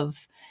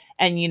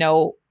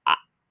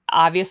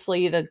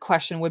obviously the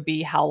question would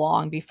be how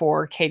long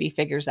before Katie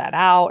figures that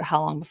out,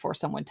 how long before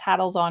someone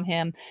tattles on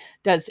him.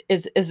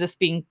 Is this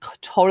being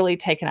totally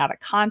taken out of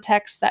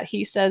context that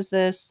he says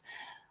this?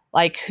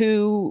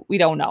 Who, we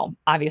don't know.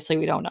 Obviously,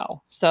 we don't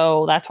know.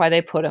 So that's why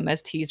they put him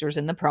as teasers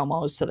in the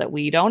promos, so that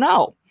we don't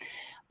know.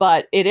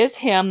 But it is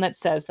him that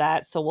says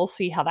that. So we'll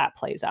see how that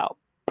plays out.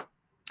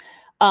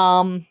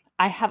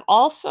 I have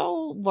also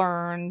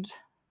learned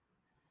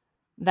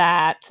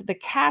that the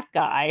cat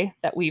guy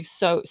that we've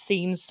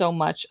seen so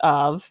much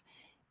of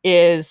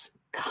is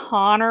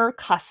Connor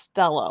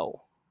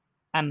Costello.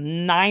 I'm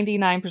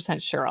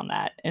 99% sure on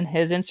that. And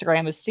his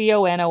Instagram is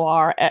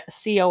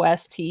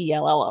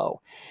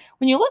CONORCOSTELLO.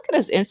 When you look at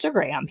his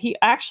Instagram, he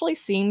actually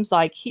seems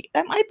like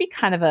that might be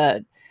kind of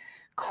a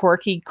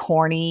quirky,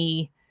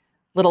 corny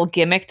little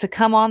gimmick to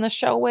come on the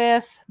show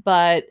with.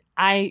 But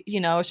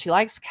she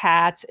likes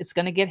cats. It's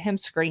going to get him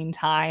screen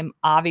time.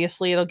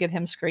 Obviously, it'll get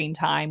him screen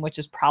time, which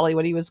is probably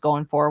what he was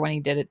going for when he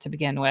did it to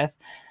begin with.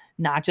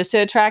 Not just to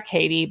attract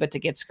Katie, but to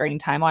get screen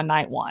time on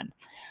night one.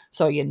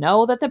 So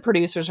that the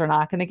producers are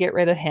not going to get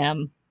rid of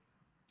him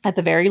at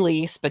the very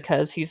least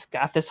because he's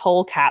got this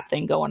whole cat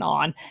thing going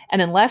on.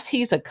 And unless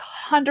he's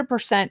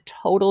 100%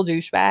 total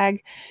douchebag,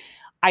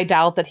 I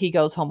doubt that he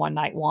goes home on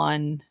night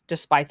one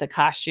despite the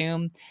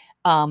costume.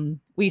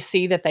 We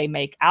see that they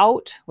make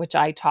out, which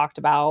I talked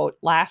about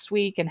last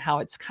week, and how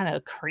it's kind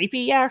of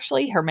creepy,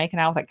 actually, her making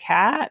out with a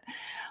cat.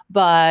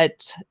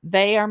 But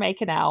they are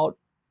making out.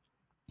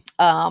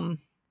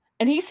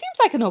 And he seems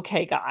like an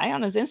okay guy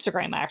on his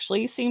Instagram,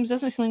 actually.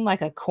 Doesn't seem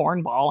like a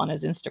cornball on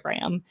his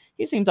Instagram.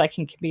 He seems like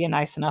he can be a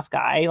nice enough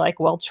guy,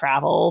 like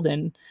well-traveled,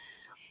 and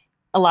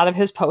a lot of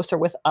his posts are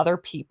with other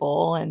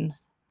people, and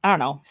I don't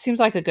know, seems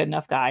like a good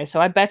enough guy.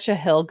 So I bet you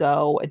he'll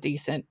go a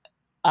decent,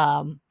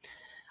 I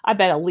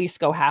bet at least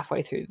go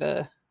halfway through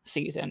the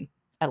season,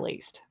 at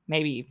least.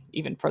 Maybe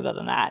even further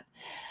than that.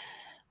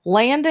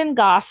 Landon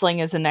Gosling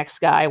is the next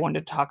guy I wanted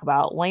to talk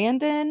about.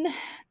 Landon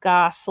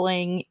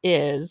Gosling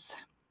is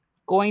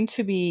going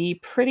to be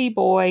pretty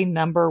boy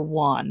number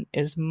one.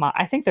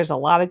 I think there's a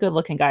lot of good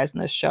looking guys in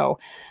this show,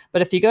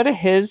 but if you go to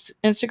his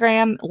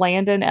Instagram,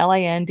 Landon,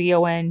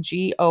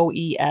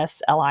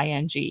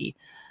 LandonGoesling,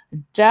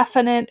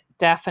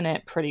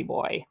 definite pretty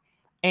boy.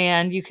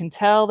 And you can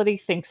tell that he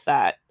thinks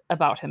that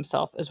about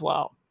himself as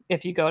well.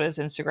 If you go to his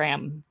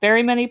Instagram,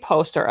 very many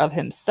posts are of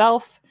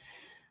himself.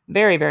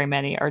 Very, very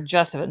many are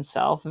just of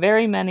himself.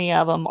 Very many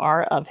of them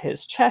are of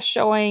his chest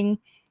showing.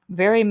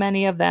 Very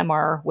many of them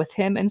are with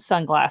him in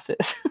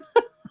sunglasses.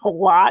 A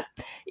lot.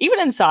 Even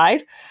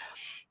inside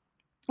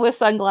with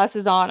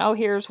sunglasses on. Oh,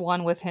 here's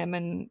one with him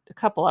and a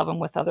couple of them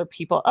with other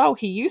people.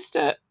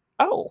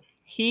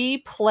 He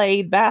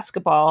played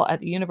basketball at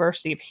the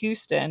University of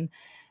Houston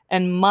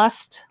and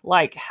must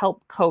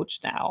help coach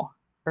now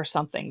or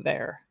something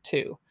there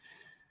too.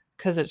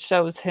 Because it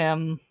shows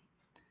him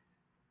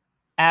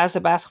as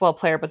a basketball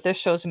player, but this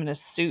shows him in a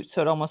suit,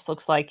 so it almost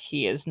looks like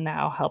he is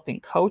now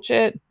helping coach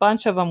it.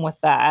 Bunch of them with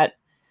that.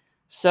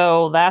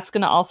 So that's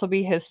going to also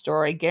be his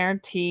story.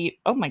 Guaranteed.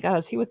 Oh my God,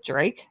 is he with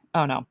Drake?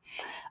 Oh no.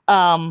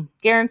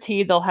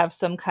 Guaranteed they'll have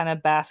some kind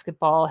of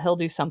basketball. He'll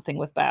do something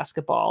with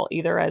basketball,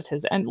 either as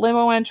his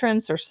limo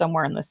entrance or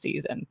somewhere in the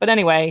season. But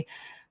anyway,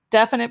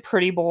 definite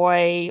pretty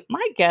boy.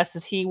 My guess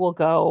is he will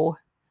go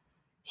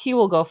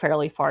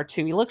fairly far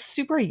too. He looks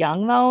super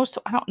young though,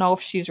 so I don't know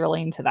if she's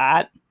really into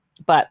that.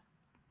 But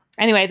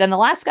anyway, then the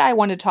last guy I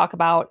wanted to talk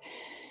about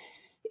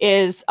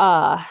is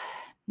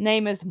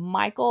name is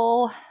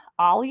Michael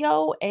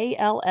Allio,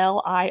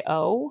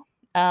 Allio.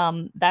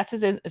 That's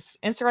his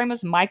Instagram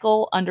is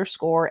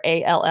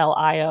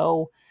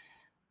Michael_ALLIO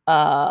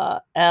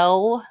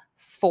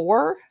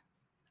L4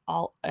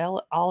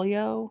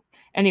 Allio.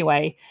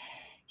 Anyway,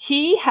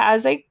 he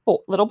has a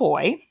little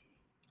boy.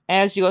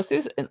 As you go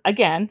through,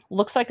 again,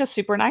 looks like a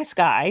super nice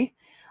guy.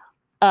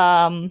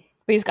 But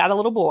he's got a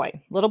little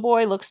boy. Little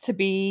boy looks to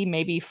be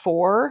maybe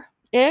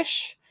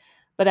 4-ish.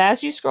 But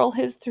as you scroll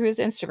through his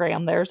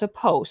Instagram, there's a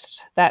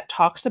post that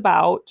talks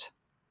about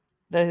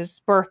his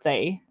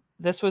birthday.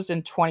 This was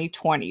in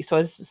 2020. So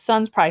his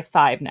son's probably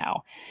 5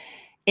 now.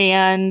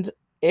 And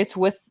it's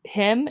with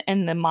him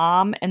and the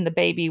mom and the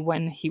baby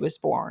when he was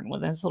born,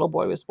 when his little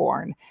boy was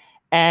born.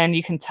 And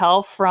you can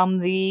tell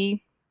from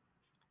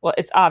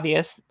it's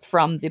obvious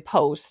from the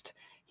post.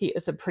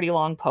 It's a pretty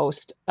long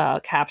post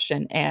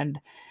caption,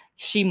 and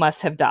she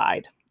must have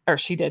died, or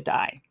she did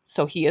die.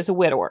 So he is a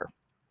widower.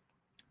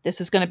 This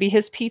is going to be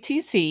his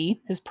PTC,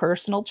 his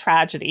personal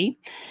tragedy.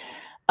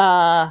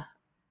 And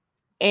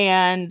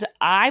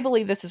I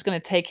believe this is going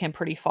to take him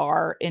pretty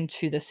far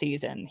into the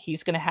season.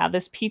 He's going to have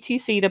this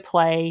PTC to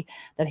play,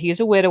 that he's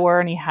a widower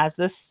and he has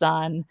this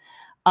son.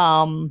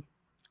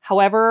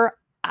 However,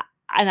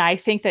 and I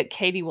think that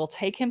Katie will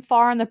take him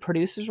far and the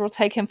producers will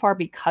take him far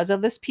because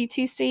of this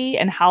PTC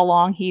and how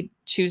long he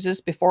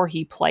chooses before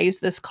he plays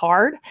this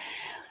card.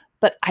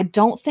 But I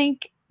don't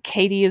think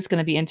Katie is going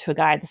to be into a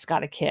guy that's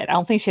got a kid. I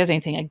don't think she has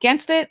anything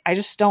against it. She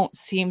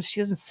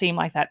doesn't seem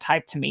like that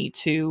type to me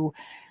to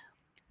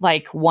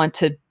want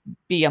to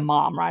be a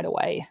mom right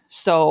away.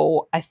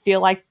 So I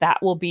feel like that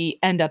will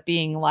end up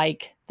being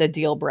the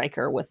deal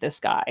breaker with this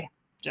guy.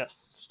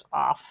 Just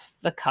off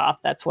the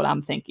cuff, that's what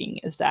I'm thinking,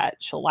 is that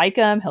she'll like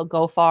him, he'll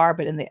go far,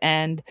 but in the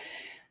end,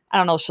 I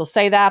don't know if she'll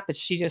say that, but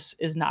she just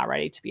is not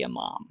ready to be a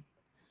mom.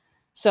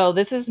 So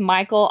this is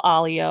Michael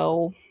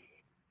Allio,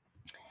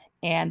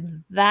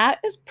 and that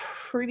is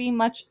pretty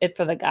much it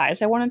for the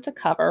guys I wanted to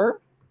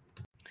cover.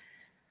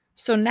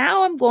 So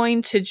now I'm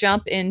going to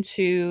jump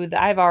into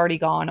I've already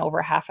gone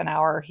over half an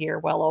hour here,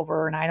 well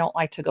over, and I don't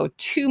like to go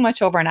too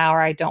much over an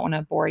hour. I don't want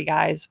to bore you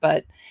guys,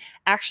 but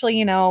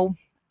actually, I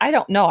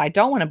don't know. I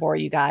don't want to bore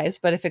you guys,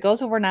 but if it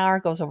goes over an hour,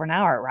 it goes over an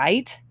hour,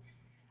 right?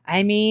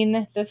 I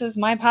mean, this is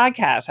my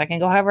podcast. I can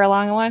go however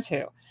long I want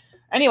to.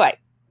 Anyway.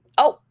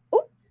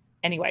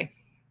 Anyway,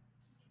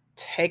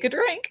 take a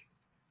drink.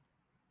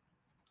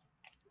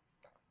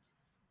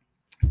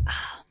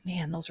 Oh,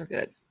 man, those are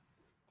good.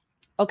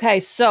 Okay,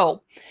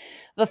 so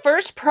the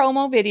first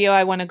promo video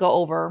I want to go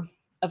over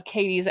of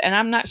Katie's, and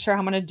I'm not sure how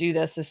I'm going to do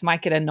this. This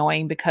might get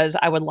annoying because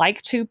I would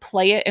like to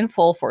play it in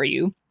full for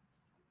you.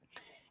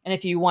 And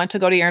if you want to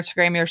go to your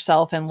Instagram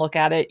yourself and look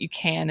at it, you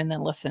can, and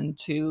then listen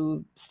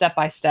to step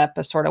by step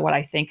of sort of what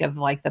I think of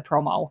like the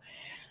promo.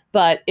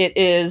 But it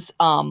is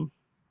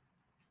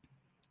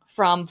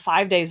from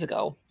 5 days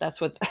ago.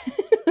 That's what,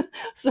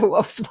 so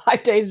what was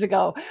 5 days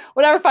ago?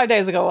 Whatever 5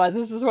 days ago was,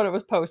 this is when it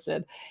was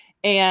posted.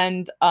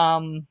 And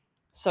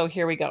so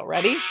here we go.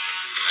 Ready?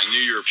 I knew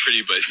you were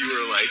pretty, but you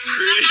were like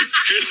pretty.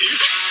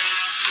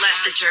 Let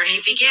the journey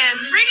begin.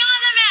 Bring on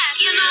the mess.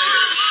 You know,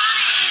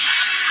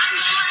 I'm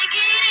gonna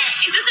get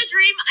it. Is this a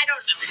dream? I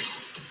don't know.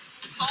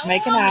 It's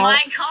making out.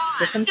 My God.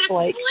 Here comes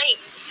Blake.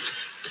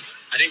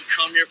 I didn't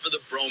come here for the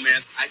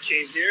bromance. I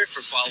came here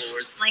for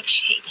followers. Like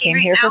shaking Came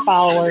right here now. for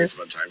followers.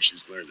 One time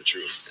she's learned the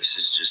truth. This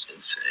is just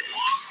insane.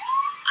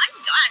 I'm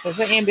done.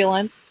 There's an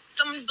ambulance.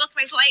 Someone booked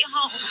my flight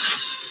home.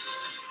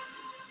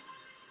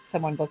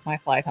 Someone booked my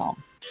flight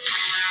home.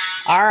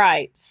 All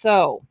right,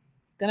 so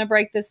gonna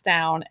break this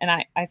down, and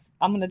I'm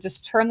gonna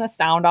just turn the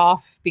sound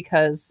off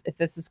because if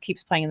this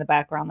keeps playing in the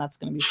background, that's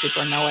gonna be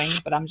super annoying.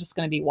 But I'm just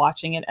gonna be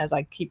watching it as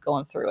I keep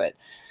going through it.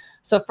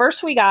 So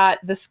first we got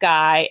this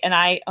guy, and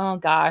oh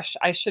gosh,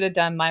 I should have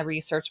done my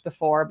research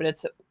before, but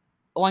it's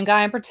one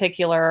guy in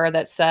particular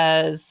that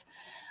says,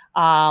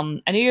 I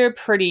knew you're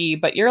pretty,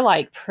 but you're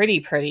like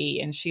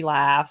pretty. And she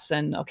laughs,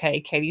 and okay,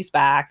 Katie's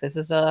back.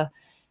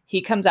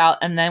 He comes out,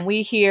 and then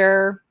we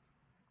hear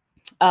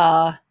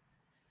Tasha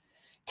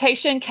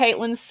and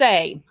Caitlin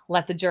say,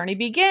 let the journey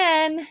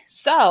begin.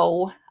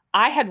 So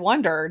I had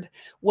wondered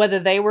whether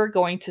they were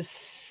going to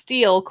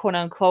steal, quote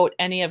unquote,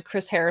 any of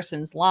Chris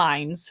Harrison's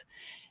lines,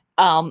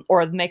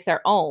 or make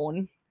their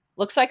own.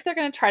 Looks like they're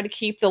going to try to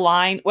keep the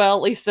line. Well,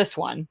 at least this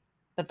one,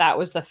 but that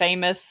was the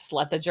famous,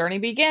 let the journey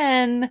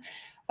begin.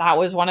 That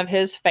was one of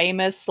his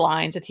famous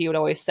lines that he would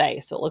always say.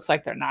 So it looks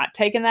like they're not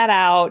taking that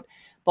out.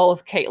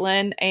 Both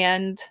Caitlin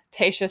and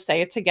Tasha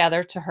say it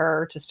together to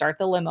her to start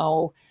the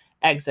limo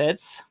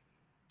exits.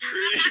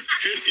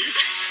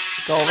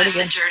 Go over it again.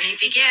 Let the journey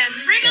begin.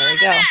 There we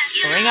go.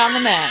 Bring on the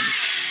men.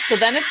 So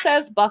then it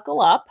says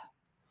buckle up.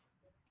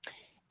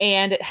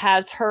 And it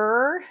has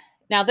her.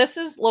 Now this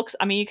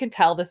you can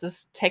tell this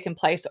is taking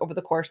place over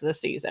the course of the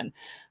season.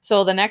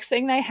 So the next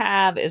thing they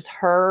have is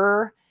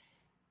her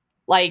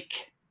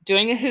like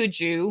doing a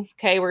hooju.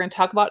 Okay, we're going to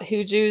talk about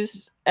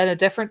hoojus at a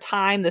different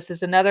time. This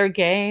is another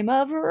Game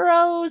of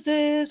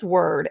Roses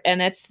word.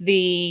 And it's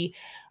the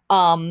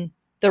run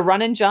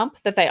and jump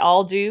that they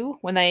all do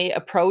when they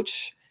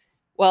approach,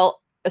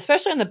 well,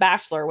 especially in The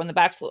Bachelor, when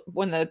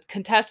the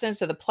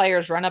contestants or the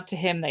players run up to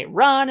him, they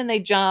run and they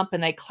jump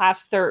and they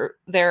clasp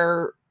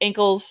their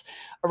ankles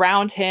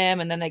around him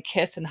and then they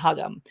kiss and hug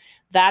him.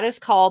 That is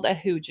called a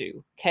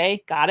hooju.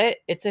 Okay, got it?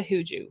 It's a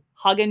hooju.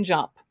 Hug and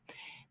jump.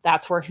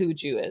 That's where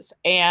hooju is.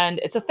 And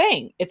it's a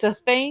thing. It's a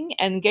thing,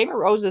 and Game of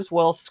Roses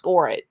will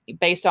score it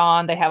based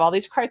on, they have all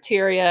these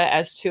criteria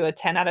as to a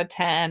 10 out of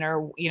 10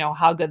 or,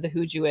 how good the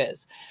hooju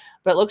is.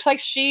 But it looks like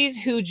she's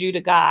hooju'd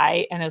a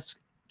guy and is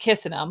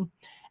kissing him.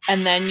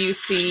 And then you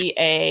see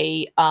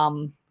a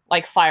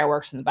like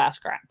fireworks in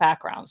the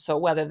background. So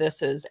whether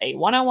this is a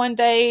one-on-one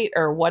date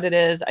or what it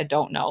is, I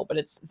don't know. But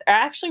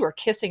we're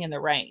kissing in the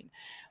rain.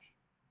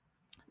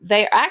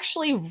 They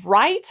actually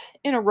right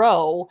in a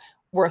row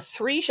were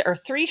three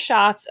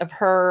shots of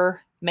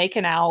her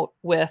making out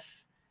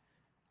with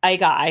a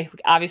guy.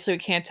 Obviously, we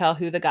can't tell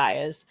who the guy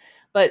is,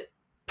 but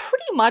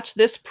pretty much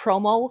this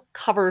promo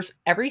covers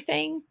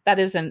everything that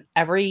is in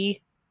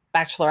every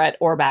Bachelorette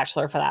or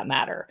Bachelor for that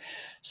matter.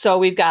 So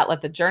we've got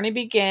let the journey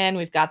begin.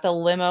 We've got the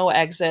limo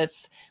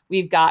exits.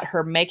 We've got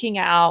her making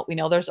out. We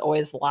know there's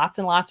always lots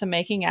and lots of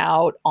making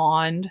out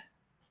on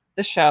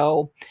the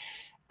show.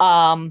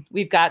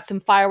 We've got some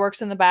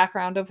fireworks in the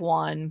background of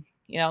one.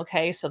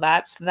 Okay, so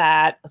that's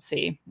that. Let's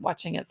see,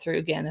 watching it through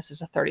again. This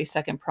is a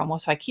 30-second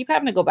promo. So I keep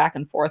having to go back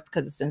and forth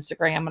because it's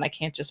Instagram and I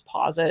can't just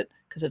pause it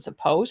because it's a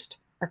post.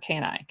 Or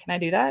can I? Can I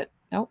do that?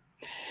 Nope.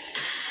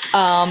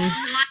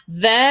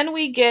 Then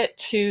we get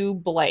to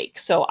Blake.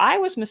 So I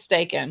was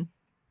mistaken.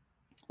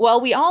 Well,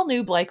 we all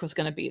knew Blake was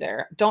going to be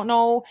there. Don't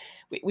know.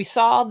 We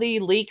saw the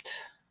leaked,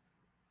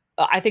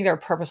 I think they're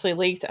purposely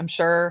leaked, I'm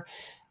sure,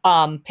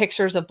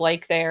 pictures of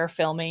Blake there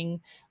filming.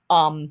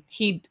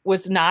 He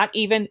was not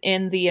even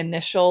in the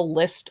initial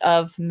list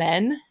of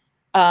men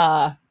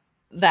that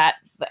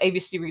the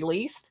ABC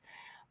released,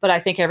 but I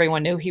think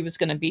everyone knew he was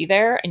going to be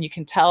there. And you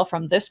can tell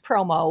from this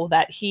promo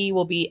that he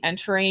will be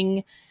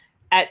entering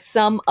at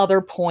some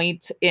other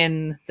point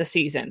in the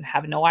season.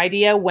 Have no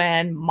idea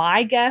when.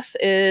 My guess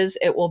is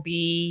it will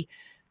be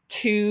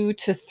 2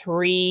 to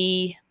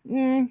 3,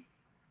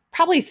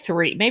 probably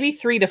 3, maybe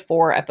 3 to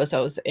 4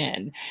 episodes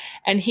in.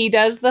 And he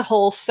does the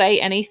whole say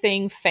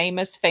anything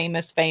famous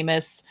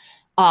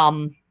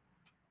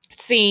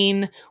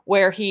scene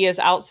where he is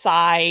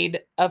outside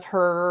of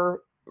her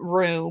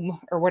room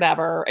or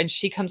whatever, and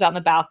she comes out in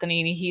the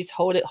balcony and he's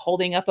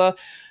holding up a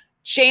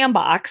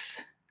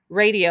jambox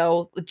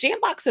radio. The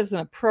jambox is an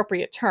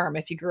appropriate term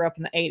if you grew up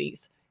in the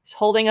 80s. He's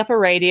holding up a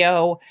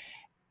radio,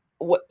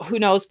 who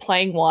knows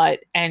playing what,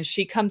 and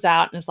she comes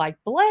out and is like,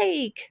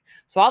 Blake.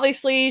 So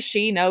obviously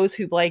she knows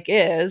who Blake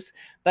is,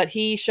 but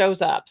he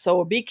shows up. So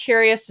we'll be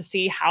curious to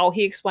see how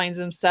he explains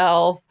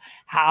himself,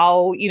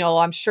 how,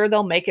 I'm sure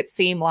they'll make it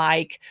seem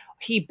like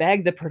he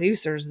begged the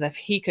producers that if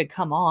he could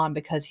come on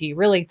because he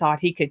really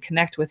thought he could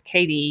connect with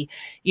Katie,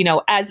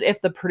 as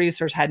if the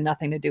producers had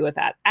nothing to do with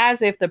that,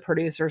 as if the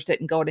producers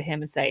didn't go to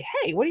him and say,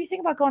 hey, what do you think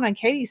about going on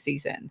Katie's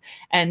season?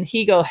 And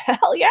he go,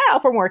 hell yeah,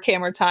 for more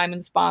camera time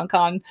and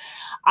SpawnCon,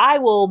 I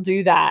will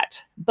do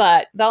that.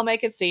 But they'll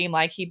make it seem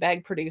like he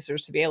begged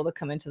producers to be able to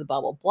come into the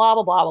bubble, blah,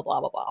 blah, blah, blah, blah,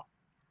 blah, blah.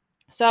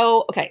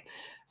 So, okay.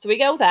 So we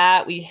go with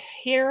that. We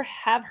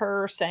have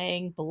her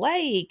saying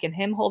Blake and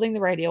him holding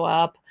the radio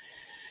up.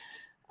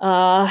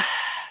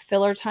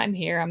 Filler time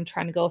here. I'm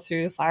trying to go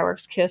through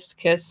fireworks, kiss,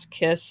 kiss,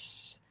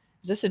 kiss.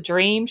 Is this a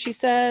dream? She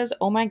says,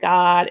 oh my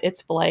God,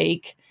 it's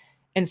Blake.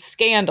 And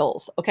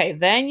scandals. Okay.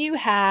 Then you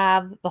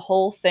have the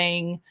whole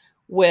thing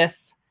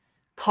with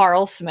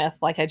Carl Smith,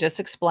 like I just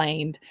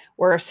explained,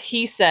 where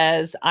he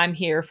says, I'm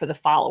here for the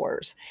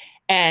followers.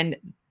 And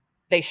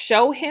they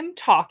show him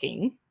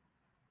talking.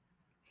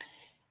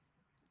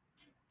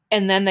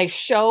 And then they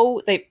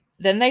show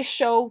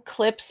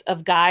clips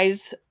of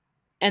guys,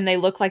 and they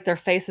look like their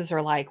faces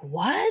are like,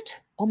 what?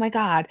 Oh my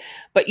God.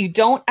 But you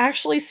don't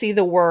actually see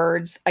the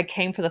words, I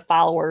came for the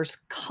followers,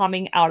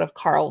 coming out of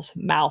Carl's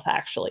mouth,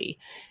 actually.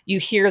 You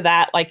hear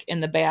that like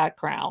in the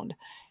background.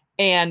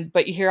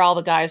 But you hear all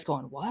the guys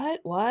going,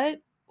 what? Well,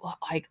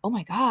 like, oh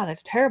my God,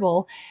 that's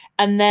terrible.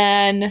 And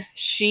then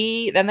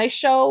they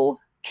show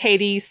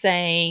Katie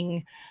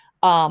saying,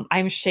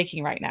 I'm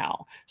shaking right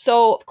now.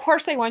 So of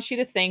course they want you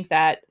to think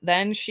that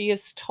then she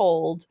is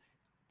told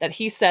that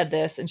he said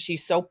this and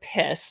she's so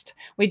pissed.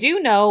 We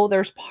do know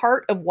there's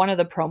part of one of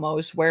the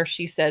promos where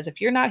she says, if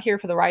you're not here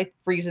for the right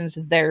reasons,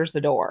 there's the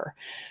door.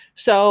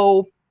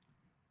 So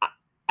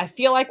I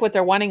feel like what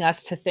they're wanting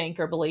us to think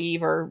or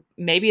believe, or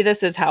maybe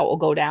this is how it will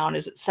go down,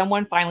 is that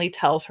someone finally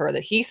tells her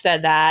that he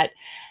said that,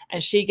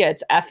 and she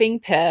gets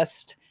effing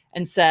pissed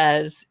and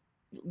says,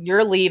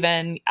 you're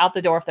leaving out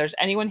the door. If there's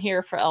anyone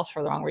here for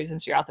the wrong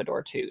reasons, you're out the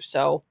door too.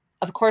 So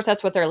of course,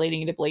 that's what they're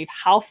leading you to believe.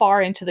 How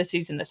far into the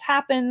season this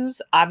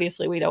happens,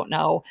 obviously we don't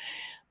know,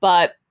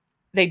 but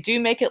they do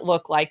make it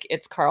look like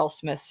it's Carl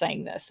Smith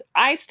saying this.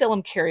 I still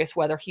am curious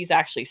whether he's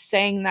actually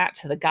saying that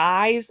to the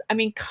guys. I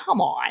mean, come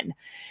on.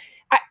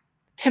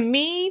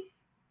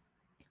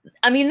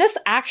 This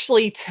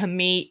actually to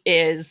me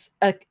is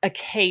a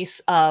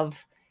case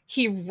of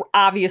he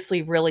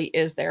obviously really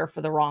is there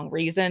for the wrong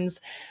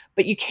reasons,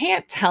 but you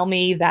can't tell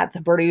me that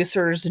the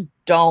producers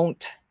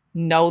don't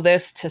know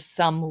this to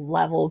some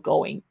level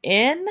going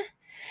in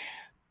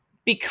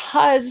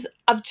because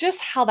of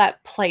just how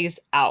that plays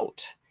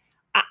out.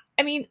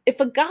 I mean, if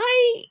a guy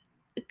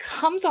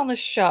comes on the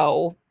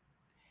show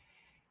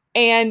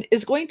and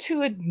is going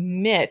to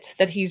admit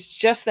that he's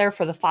just there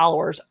for the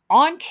followers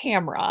on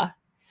camera,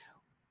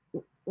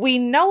 we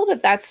know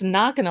that that's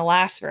not going to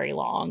last very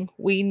long.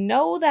 We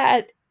know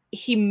that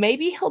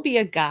he'll be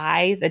a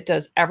guy that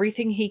does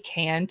everything he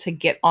can to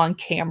get on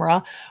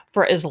camera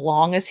for as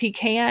long as he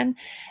can.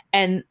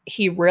 And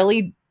he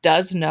really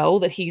does know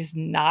that he's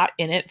not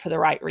in it for the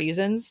right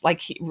reasons. Like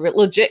he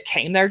legit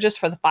came there just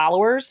for the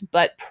followers.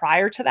 But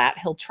prior to that,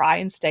 he'll try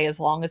and stay as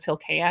long as he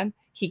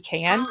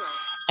can.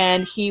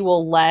 And he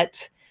will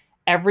let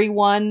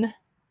everyone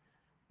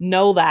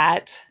know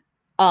that,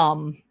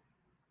 no,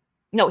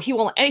 he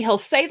won't. And he'll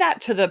say that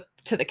to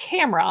the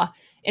camera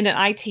in an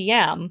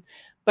ITM,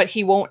 but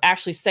he won't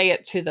actually say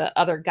it to the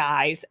other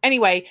guys.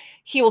 Anyway,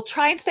 he will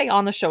try and stay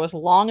on the show as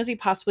long as he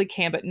possibly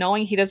can, but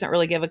knowing he doesn't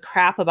really give a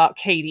crap about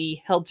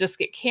Katie, he'll just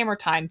get camera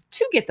time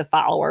to get the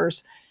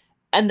followers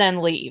and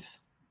then leave.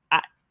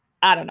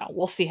 I don't know.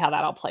 We'll see how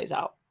that all plays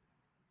out.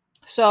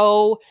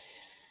 So,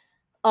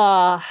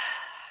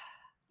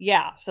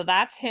 yeah, so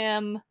that's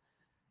him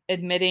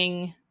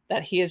admitting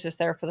that he is just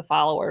there for the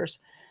followers.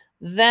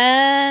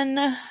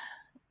 Then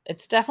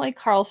it's definitely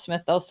Carl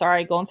Smith, though.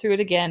 Sorry, going through it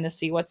again to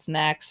see what's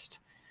next.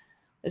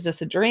 Is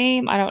this a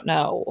dream? I don't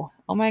know.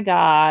 Oh my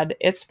God,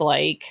 it's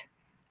Blake.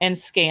 And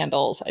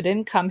scandals. I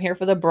didn't come here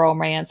for the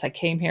bromance. I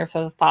came here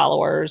for the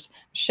followers. I'm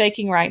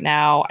shaking right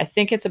now. I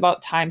think it's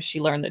about time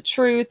she learned the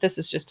truth. This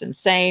is just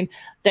insane.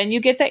 Then you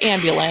get the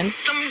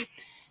ambulance,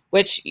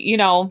 which,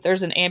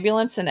 there's an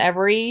ambulance in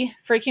every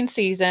freaking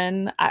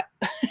season.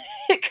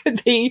 It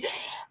could be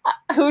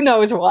Who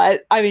knows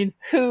what? I mean,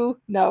 who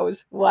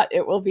knows what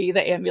it will be?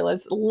 The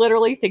ambulance.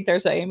 Literally think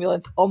there's an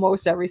ambulance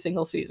almost every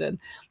single season.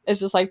 It's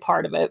just like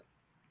part of it.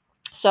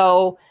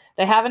 So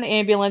they have an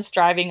ambulance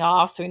driving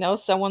off. So we know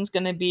someone's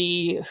going to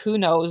be, who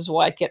knows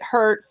what, get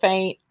hurt,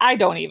 faint. I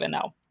don't even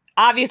know.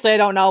 Obviously, I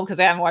don't know because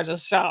I haven't watched the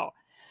show.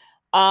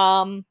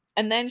 And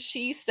then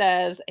she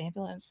says,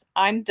 ambulance,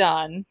 I'm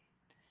done.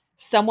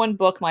 Someone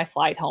book my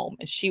flight home.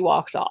 And she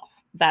walks off.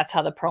 That's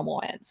how the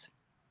promo ends.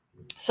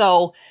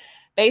 So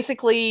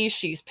basically,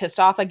 she's pissed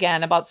off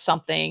again about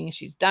something.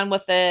 She's done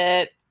with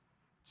it.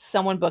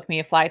 Someone booked me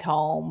a flight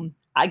home.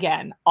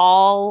 Again,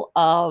 all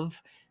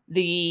of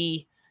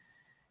the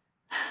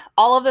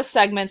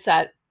segments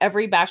that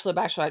every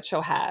Bachelorette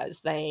show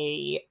has.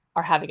 They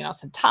are having an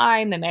awesome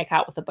time. They make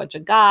out with a bunch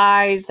of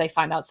guys. They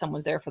find out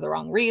someone's there for the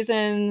wrong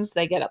reasons.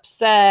 They get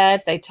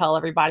upset. They tell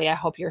everybody, I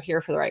hope you're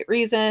here for the right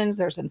reasons.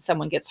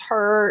 Someone gets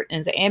hurt and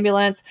is an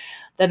ambulance.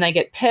 Then they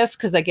get pissed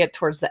because they get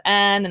towards the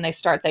end and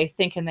they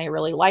thinking they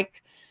really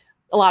like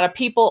a lot of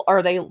people,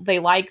 or they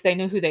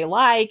know who they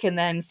like, and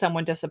then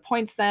someone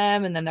disappoints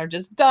them, and then they're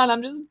just done.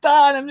 I'm just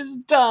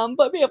done.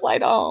 Put me a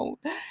flight home.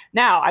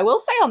 Now, I will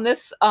say on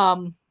this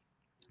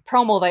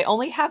promo, they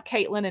only have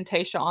Caitlyn and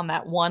Tayshia on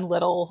that one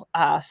little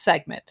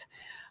segment.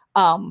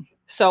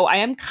 So I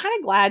am kind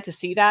of glad to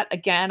see that.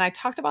 Again, I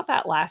talked about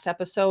that last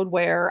episode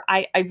where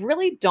I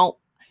really don't,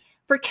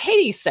 for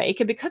Katie's sake,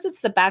 and because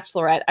it's the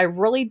Bachelorette, I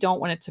really don't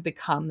want it to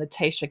become the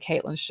Tayshia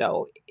Caitlyn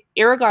show,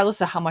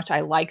 irregardless of how much I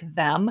like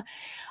them.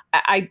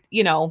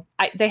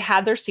 They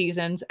had their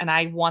seasons, and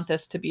I want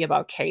this to be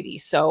about Katie.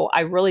 So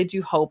I really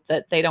do hope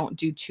that they don't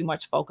do too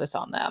much focus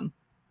on them.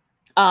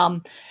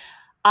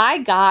 I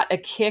got a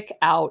kick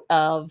out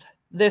of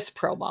this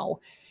promo.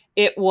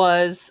 It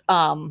was,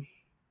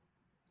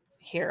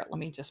 here, let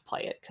me just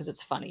play it because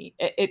it's funny.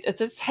 It's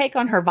a take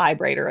on her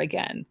vibrator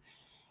again.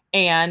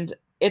 And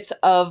it's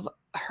of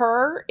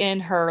her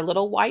in her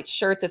little white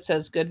shirt that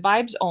says good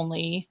vibes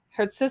only.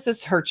 This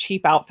is her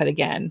cheap outfit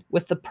again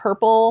with the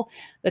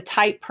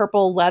tight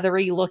purple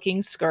leathery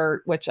looking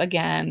skirt, which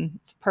again,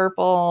 it's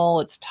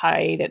purple, it's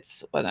tight,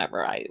 it's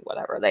whatever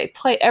they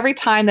play. Every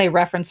time they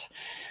reference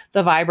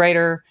the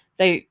vibrator,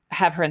 they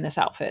have her in this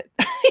outfit.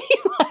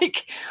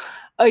 Like,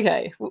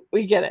 okay,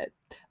 we get it.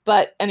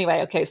 But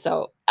anyway, okay,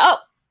 so,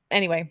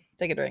 anyway,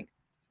 take a drink.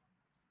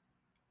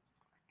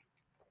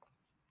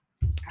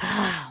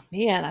 Ah,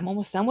 man, I'm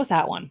almost done with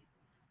that one.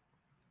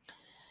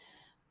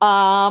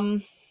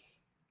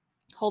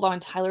 Hold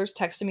on, Tyler's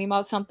texting me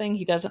about something.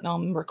 He doesn't know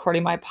I'm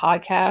recording my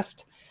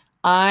podcast.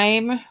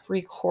 I'm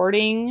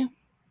recording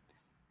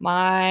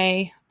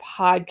my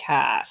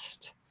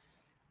podcast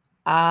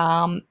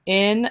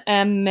in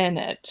a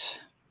minute.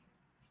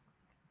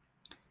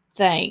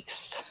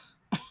 Thanks.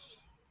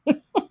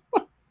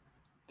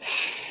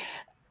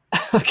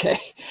 Okay.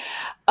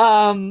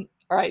 All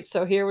right,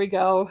 so here we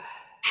go.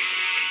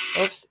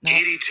 Oops. No.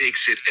 Katie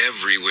takes it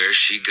everywhere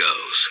she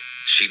goes.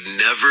 She'd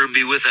never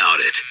be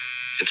without it.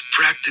 It's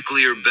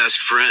practically her best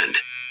friend.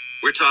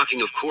 We're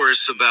talking, of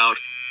course, about...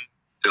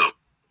 Oh,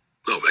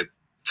 I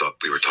thought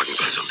we were talking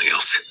about something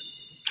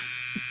else.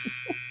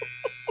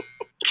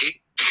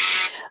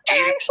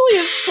 Actually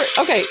is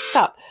okay,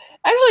 stop.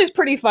 Actually, it's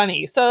pretty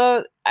funny.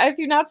 So if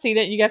you've not seen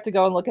it, you have to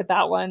go and look at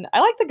that one. I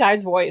like the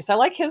guy's voice. I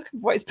like his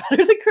voice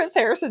better than Chris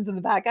Harrison's in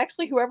the back.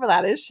 Actually, whoever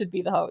that is should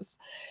be the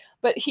host.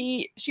 But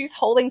she's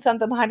holding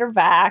something behind her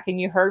back, and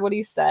you heard what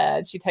he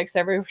said. She takes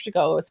everywhere she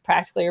goes,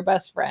 practically her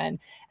best friend.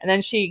 And then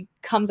she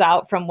comes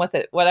out from with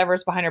it,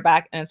 whatever's behind her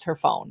back, and it's her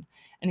phone.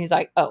 And he's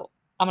like, oh,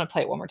 I'm going to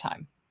play it one more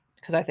time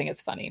because I think it's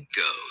funny.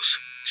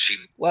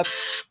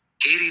 Whoops.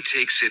 Katie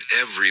takes it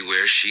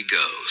everywhere she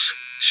goes.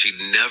 She'd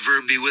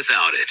never be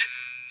without it.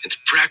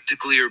 It's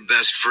practically her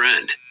best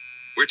friend.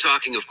 We're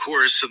talking, of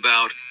course,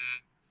 about...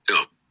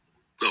 Oh,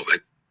 I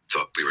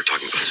thought we were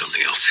talking about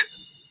something else.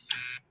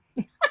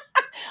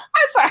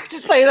 I'm sorry, I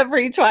just played that for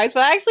you twice,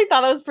 but I actually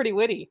thought that was pretty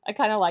witty. I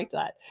kind of liked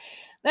that.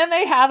 Then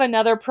they have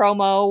another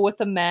promo with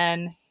the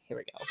men. Here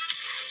we go.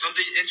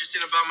 Something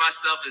interesting about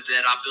myself is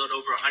that I built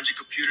over 100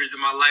 computers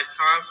in my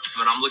lifetime,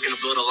 but I'm looking to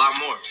build a lot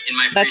more. In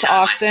my That's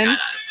Austin.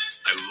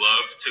 I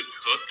love to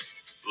cook,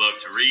 love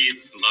to read,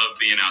 love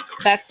being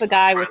outdoors. That's the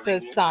guy with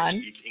the son. I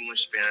speak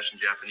English, Spanish,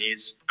 and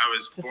Japanese. I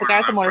was That's born the guy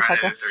with the on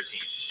motorcycle. Friday the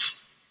 13th.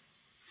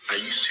 I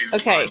used to...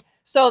 Okay,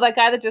 so that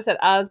guy that just said,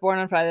 I was born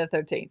on Friday the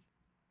 13th.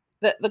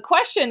 The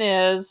question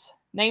is,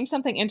 name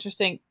something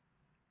interesting,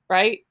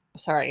 right?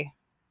 Sorry.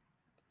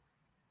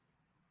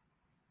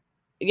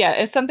 Yeah,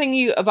 it's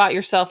something about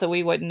yourself that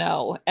we wouldn't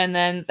know. And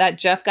then that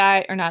Jeff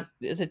guy, or not,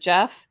 is it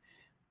Jeff?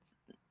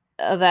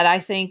 That I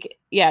think,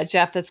 yeah,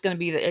 Jeff, that's going to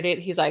be the idiot.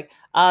 He's like,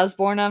 I was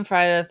born on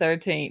Friday the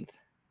 13th.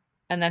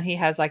 And then he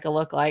has like a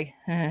look like,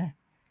 he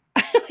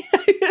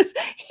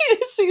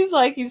just seems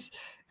like he's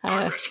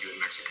kind of... rescue in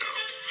Mexico.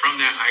 From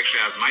that, I actually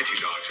have my two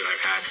dogs that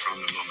I've had from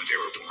the moment they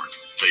were born.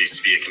 I used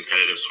to be a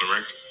competitive swimmer.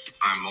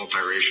 I'm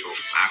multiracial,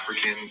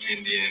 African,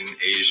 Indian,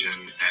 Asian,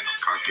 and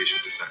Caucasian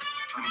descent.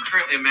 I'm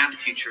currently a math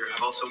teacher.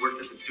 I've also worked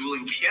as a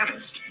dueling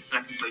pianist, and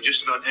I can play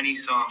just about any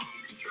song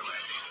you can throw at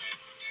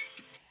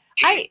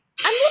me.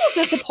 I I'm a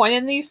little disappointed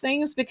in these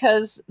things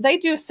because they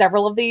do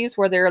several of these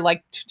where they're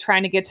like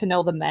trying to get to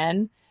know the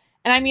men.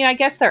 And I mean, I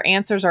guess their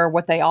answers are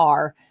what they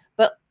are,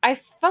 but I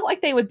felt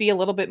like they would be a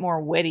little bit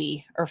more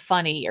witty or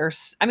funny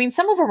I mean,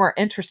 some of them are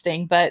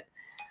interesting, but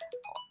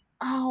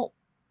oh,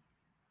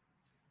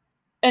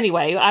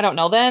 anyway, I don't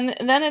know. Then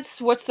it's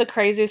what's the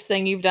craziest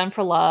thing you've done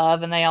for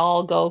love, and they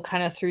all go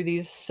kind of through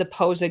these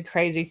supposed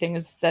crazy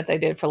things that they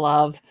did for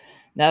love.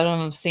 None of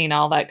them have seemed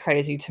all that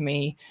crazy to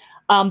me.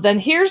 Then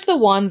here's the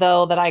one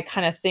though that I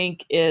kind of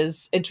think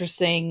is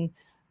interesting.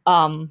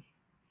 I'm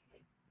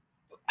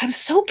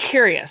so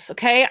curious.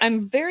 Okay,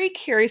 I'm very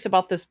curious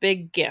about this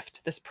big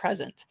gift, this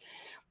present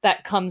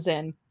that comes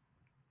in.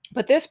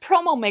 But this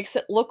promo makes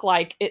it look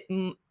like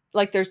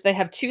like they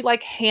have two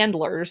like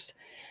handlers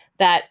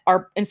that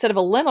are, instead of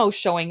a limo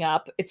showing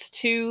up, it's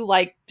two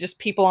like just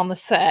people on the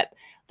set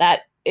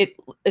that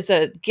it's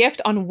a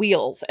gift on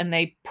wheels, and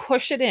they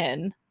push it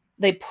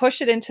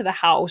into the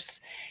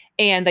house,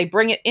 and they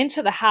bring it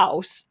into the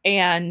house,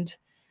 and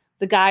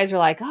the guys are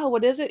like, oh,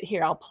 what is it?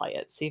 Here, I'll play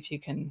it. See if you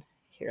can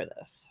hear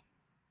this.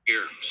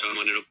 Here,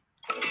 someone in a...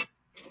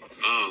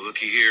 Oh,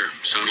 looky here.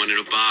 Someone in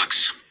a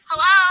box.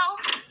 Hello?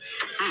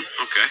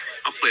 Okay.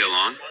 I'll play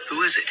along.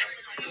 Who is it?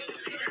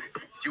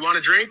 Do you want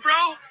a drink, bro?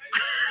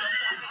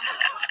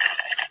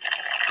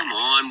 Come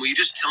on, will you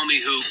just tell me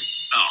who...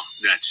 Oh,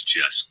 that's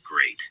just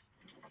great.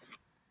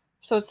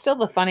 So it's still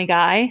the funny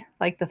guy,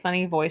 like the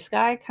funny voice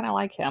guy, kind of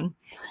like him.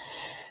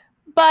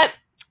 But,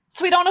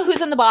 so we don't know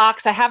who's in the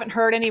box. I haven't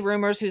heard any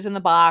rumors who's in the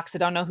box. I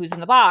don't know who's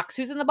in the box.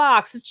 Who's in the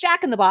box? It's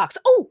Jack in the box.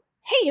 Oh,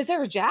 hey, is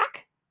there a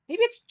Jack?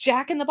 Maybe it's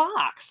Jack in the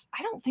box.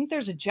 I don't think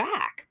there's a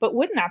Jack, but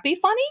wouldn't that be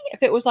funny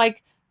if it was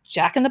like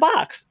Jack in the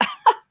box?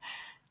 Let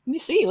me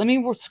see. Let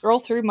me scroll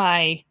through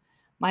my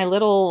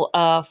little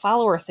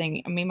follower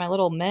thing. I mean, my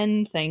little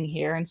men thing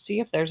here, and see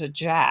if there's a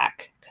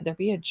Jack. Could there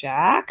be a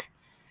Jack?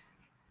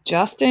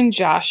 Justin,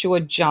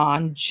 Joshua,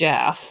 John,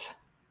 Jeff.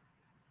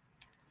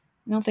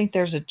 I don't think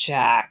there's a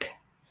Jack.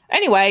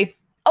 Anyway,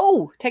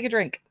 oh, take a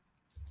drink.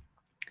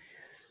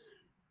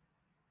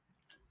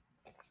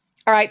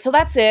 All right, so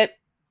that's it.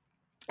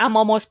 I'm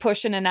almost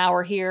pushing an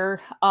hour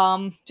here.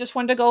 Just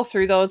wanted to go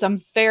through those.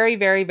 I'm very,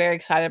 very, very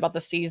excited about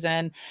the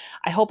season.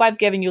 I hope I've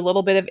given you a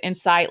little bit of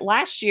insight.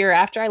 Last year,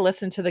 after I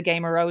listened to the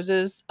Game of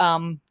Roses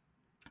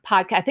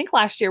podcast, I think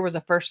last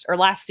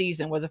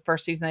season was the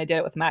first season they did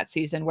it with Matt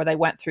season, where they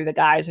went through the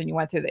guys and you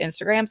went through the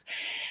Instagrams.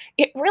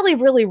 It really,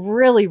 really,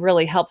 really,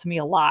 really helped me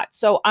a lot.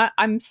 So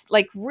I'm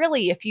like,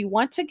 really, if you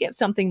want to get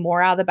something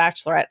more out of the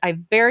Bachelorette, I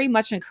very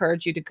much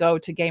encourage you to go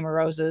to Game of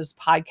Roses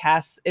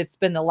podcasts. It's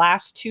been the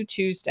last 2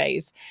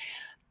 Tuesdays,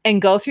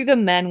 and go through the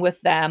men with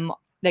them.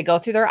 They go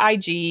through their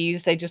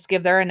IGs. They just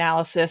give their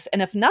analysis.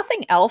 And if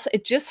nothing else,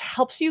 it just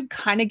helps you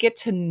kind of get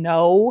to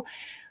know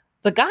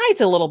the guys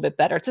a little bit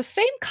better. It's the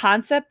same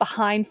concept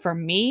behind, for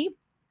me.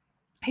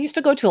 I used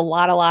to go to a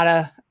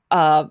lot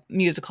of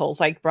musicals,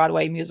 like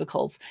Broadway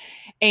musicals.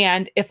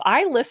 And if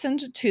I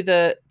listened to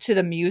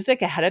the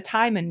music ahead of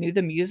time and knew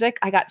the music,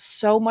 I got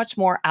so much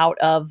more out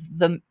of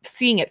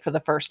seeing it for the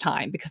first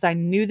time, because I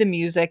knew the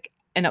music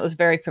and it was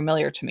very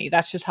familiar to me.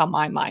 That's just how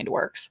my mind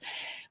works.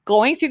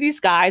 Going through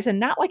these guys, and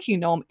not like you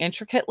know them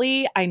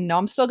intricately. I know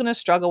I'm still going to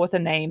struggle with the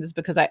names,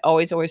 because I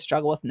always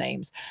struggle with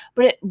names.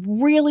 But it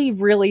really,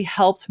 really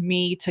helped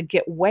me to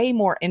get way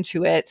more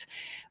into it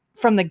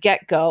from the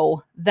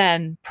get-go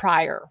than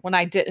prior, when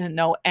I didn't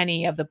know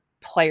any of the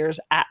players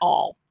at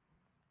all.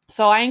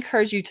 So I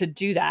encourage you to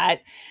do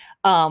that.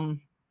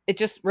 It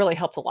just really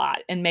helped a lot.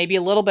 And maybe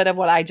a little bit of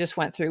what I just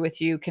went through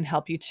with you can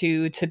help you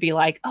to be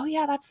like, oh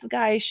yeah, that's the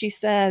guy she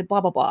said,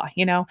 blah, blah, blah,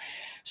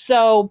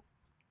 So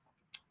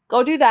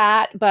go do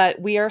that.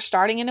 But we are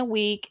starting in a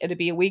week. It'll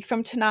be a week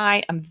from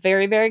tonight. I'm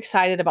very, very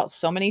excited about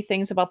so many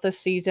things about this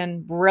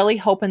season. Really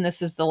hoping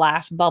this is the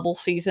last bubble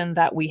season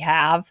that we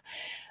have.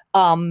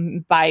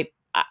 I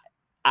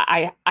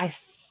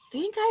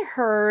think I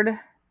heard,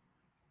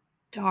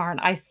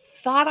 I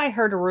thought I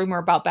heard a rumor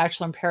about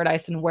Bachelor in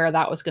Paradise and where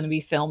that was going to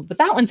be filmed, but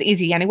that one's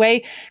easy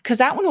anyway, because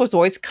that one was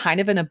always kind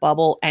of in a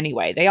bubble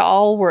anyway. They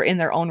all were in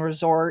their own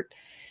resort.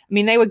 I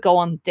mean, they would go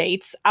on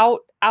dates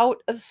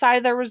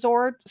outside their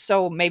resort,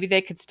 so maybe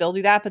they could still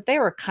do that, but they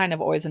were kind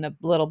of always in a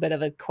little bit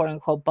of a quote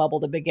unquote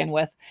bubble to begin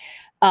with.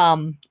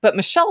 But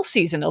Michelle's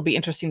season, it'll be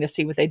interesting to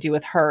see what they do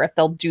with her, if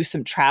they'll do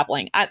some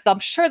traveling. I'm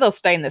sure they'll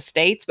stay in the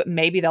States, but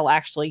maybe they'll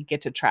actually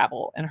get to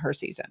travel in her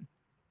season.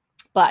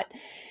 But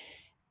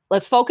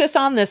let's focus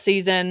on this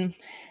season.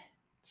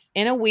 It's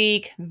in a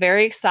week.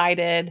 Very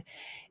excited.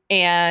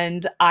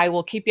 And I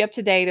will keep you up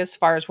to date as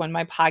far as when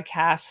my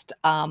podcast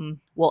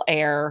will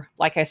air.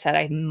 Like I said,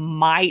 I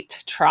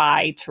might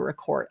try to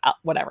record,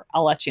 whatever.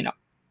 I'll let you know.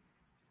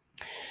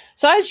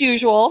 So as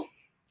usual,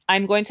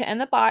 I'm going to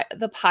end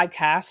the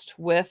podcast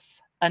with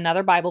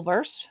another Bible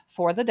verse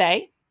for the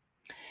day.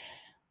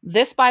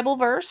 This Bible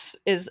verse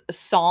is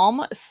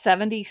Psalm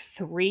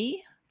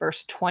 73,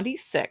 verse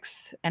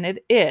 26, and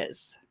it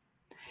is,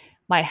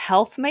 "My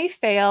health may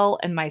fail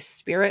and my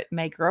spirit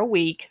may grow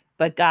weak,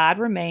 but God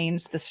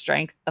remains the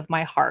strength of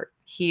my heart.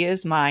 He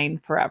is mine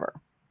forever."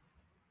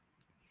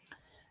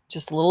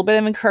 Just a little bit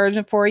of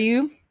encouragement for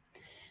you.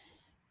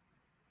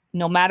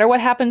 No matter what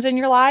happens in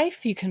your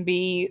life, you can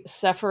be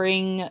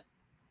suffering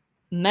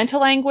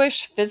mental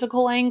anguish,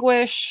 physical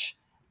anguish,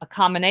 a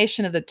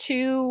combination of the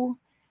two,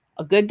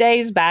 a good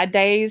days, bad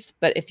days.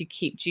 But if you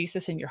keep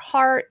Jesus in your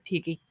heart, if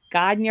you keep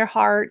God in your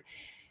heart,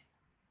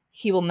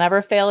 He will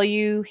never fail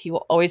you. He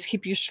will always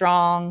keep you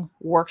strong.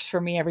 Works for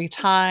me every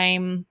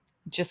time.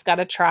 Just got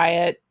to try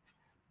it.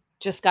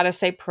 Just got to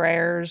say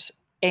prayers.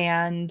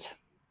 And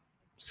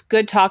it's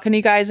good talking to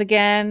you guys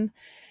again.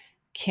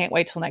 Can't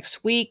wait till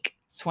next week.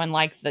 It's when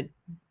like the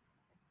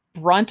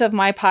brunt of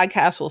my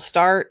podcast will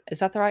start. Is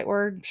that the right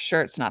word?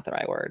 Sure, it's not the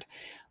right word.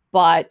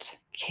 But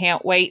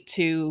can't wait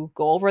to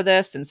go over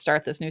this and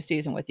start this new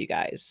season with you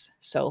guys.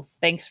 So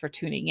thanks for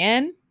tuning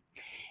in.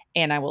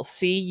 And I will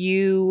see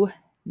you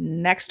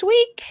next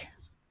week.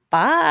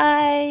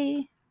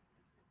 Bye.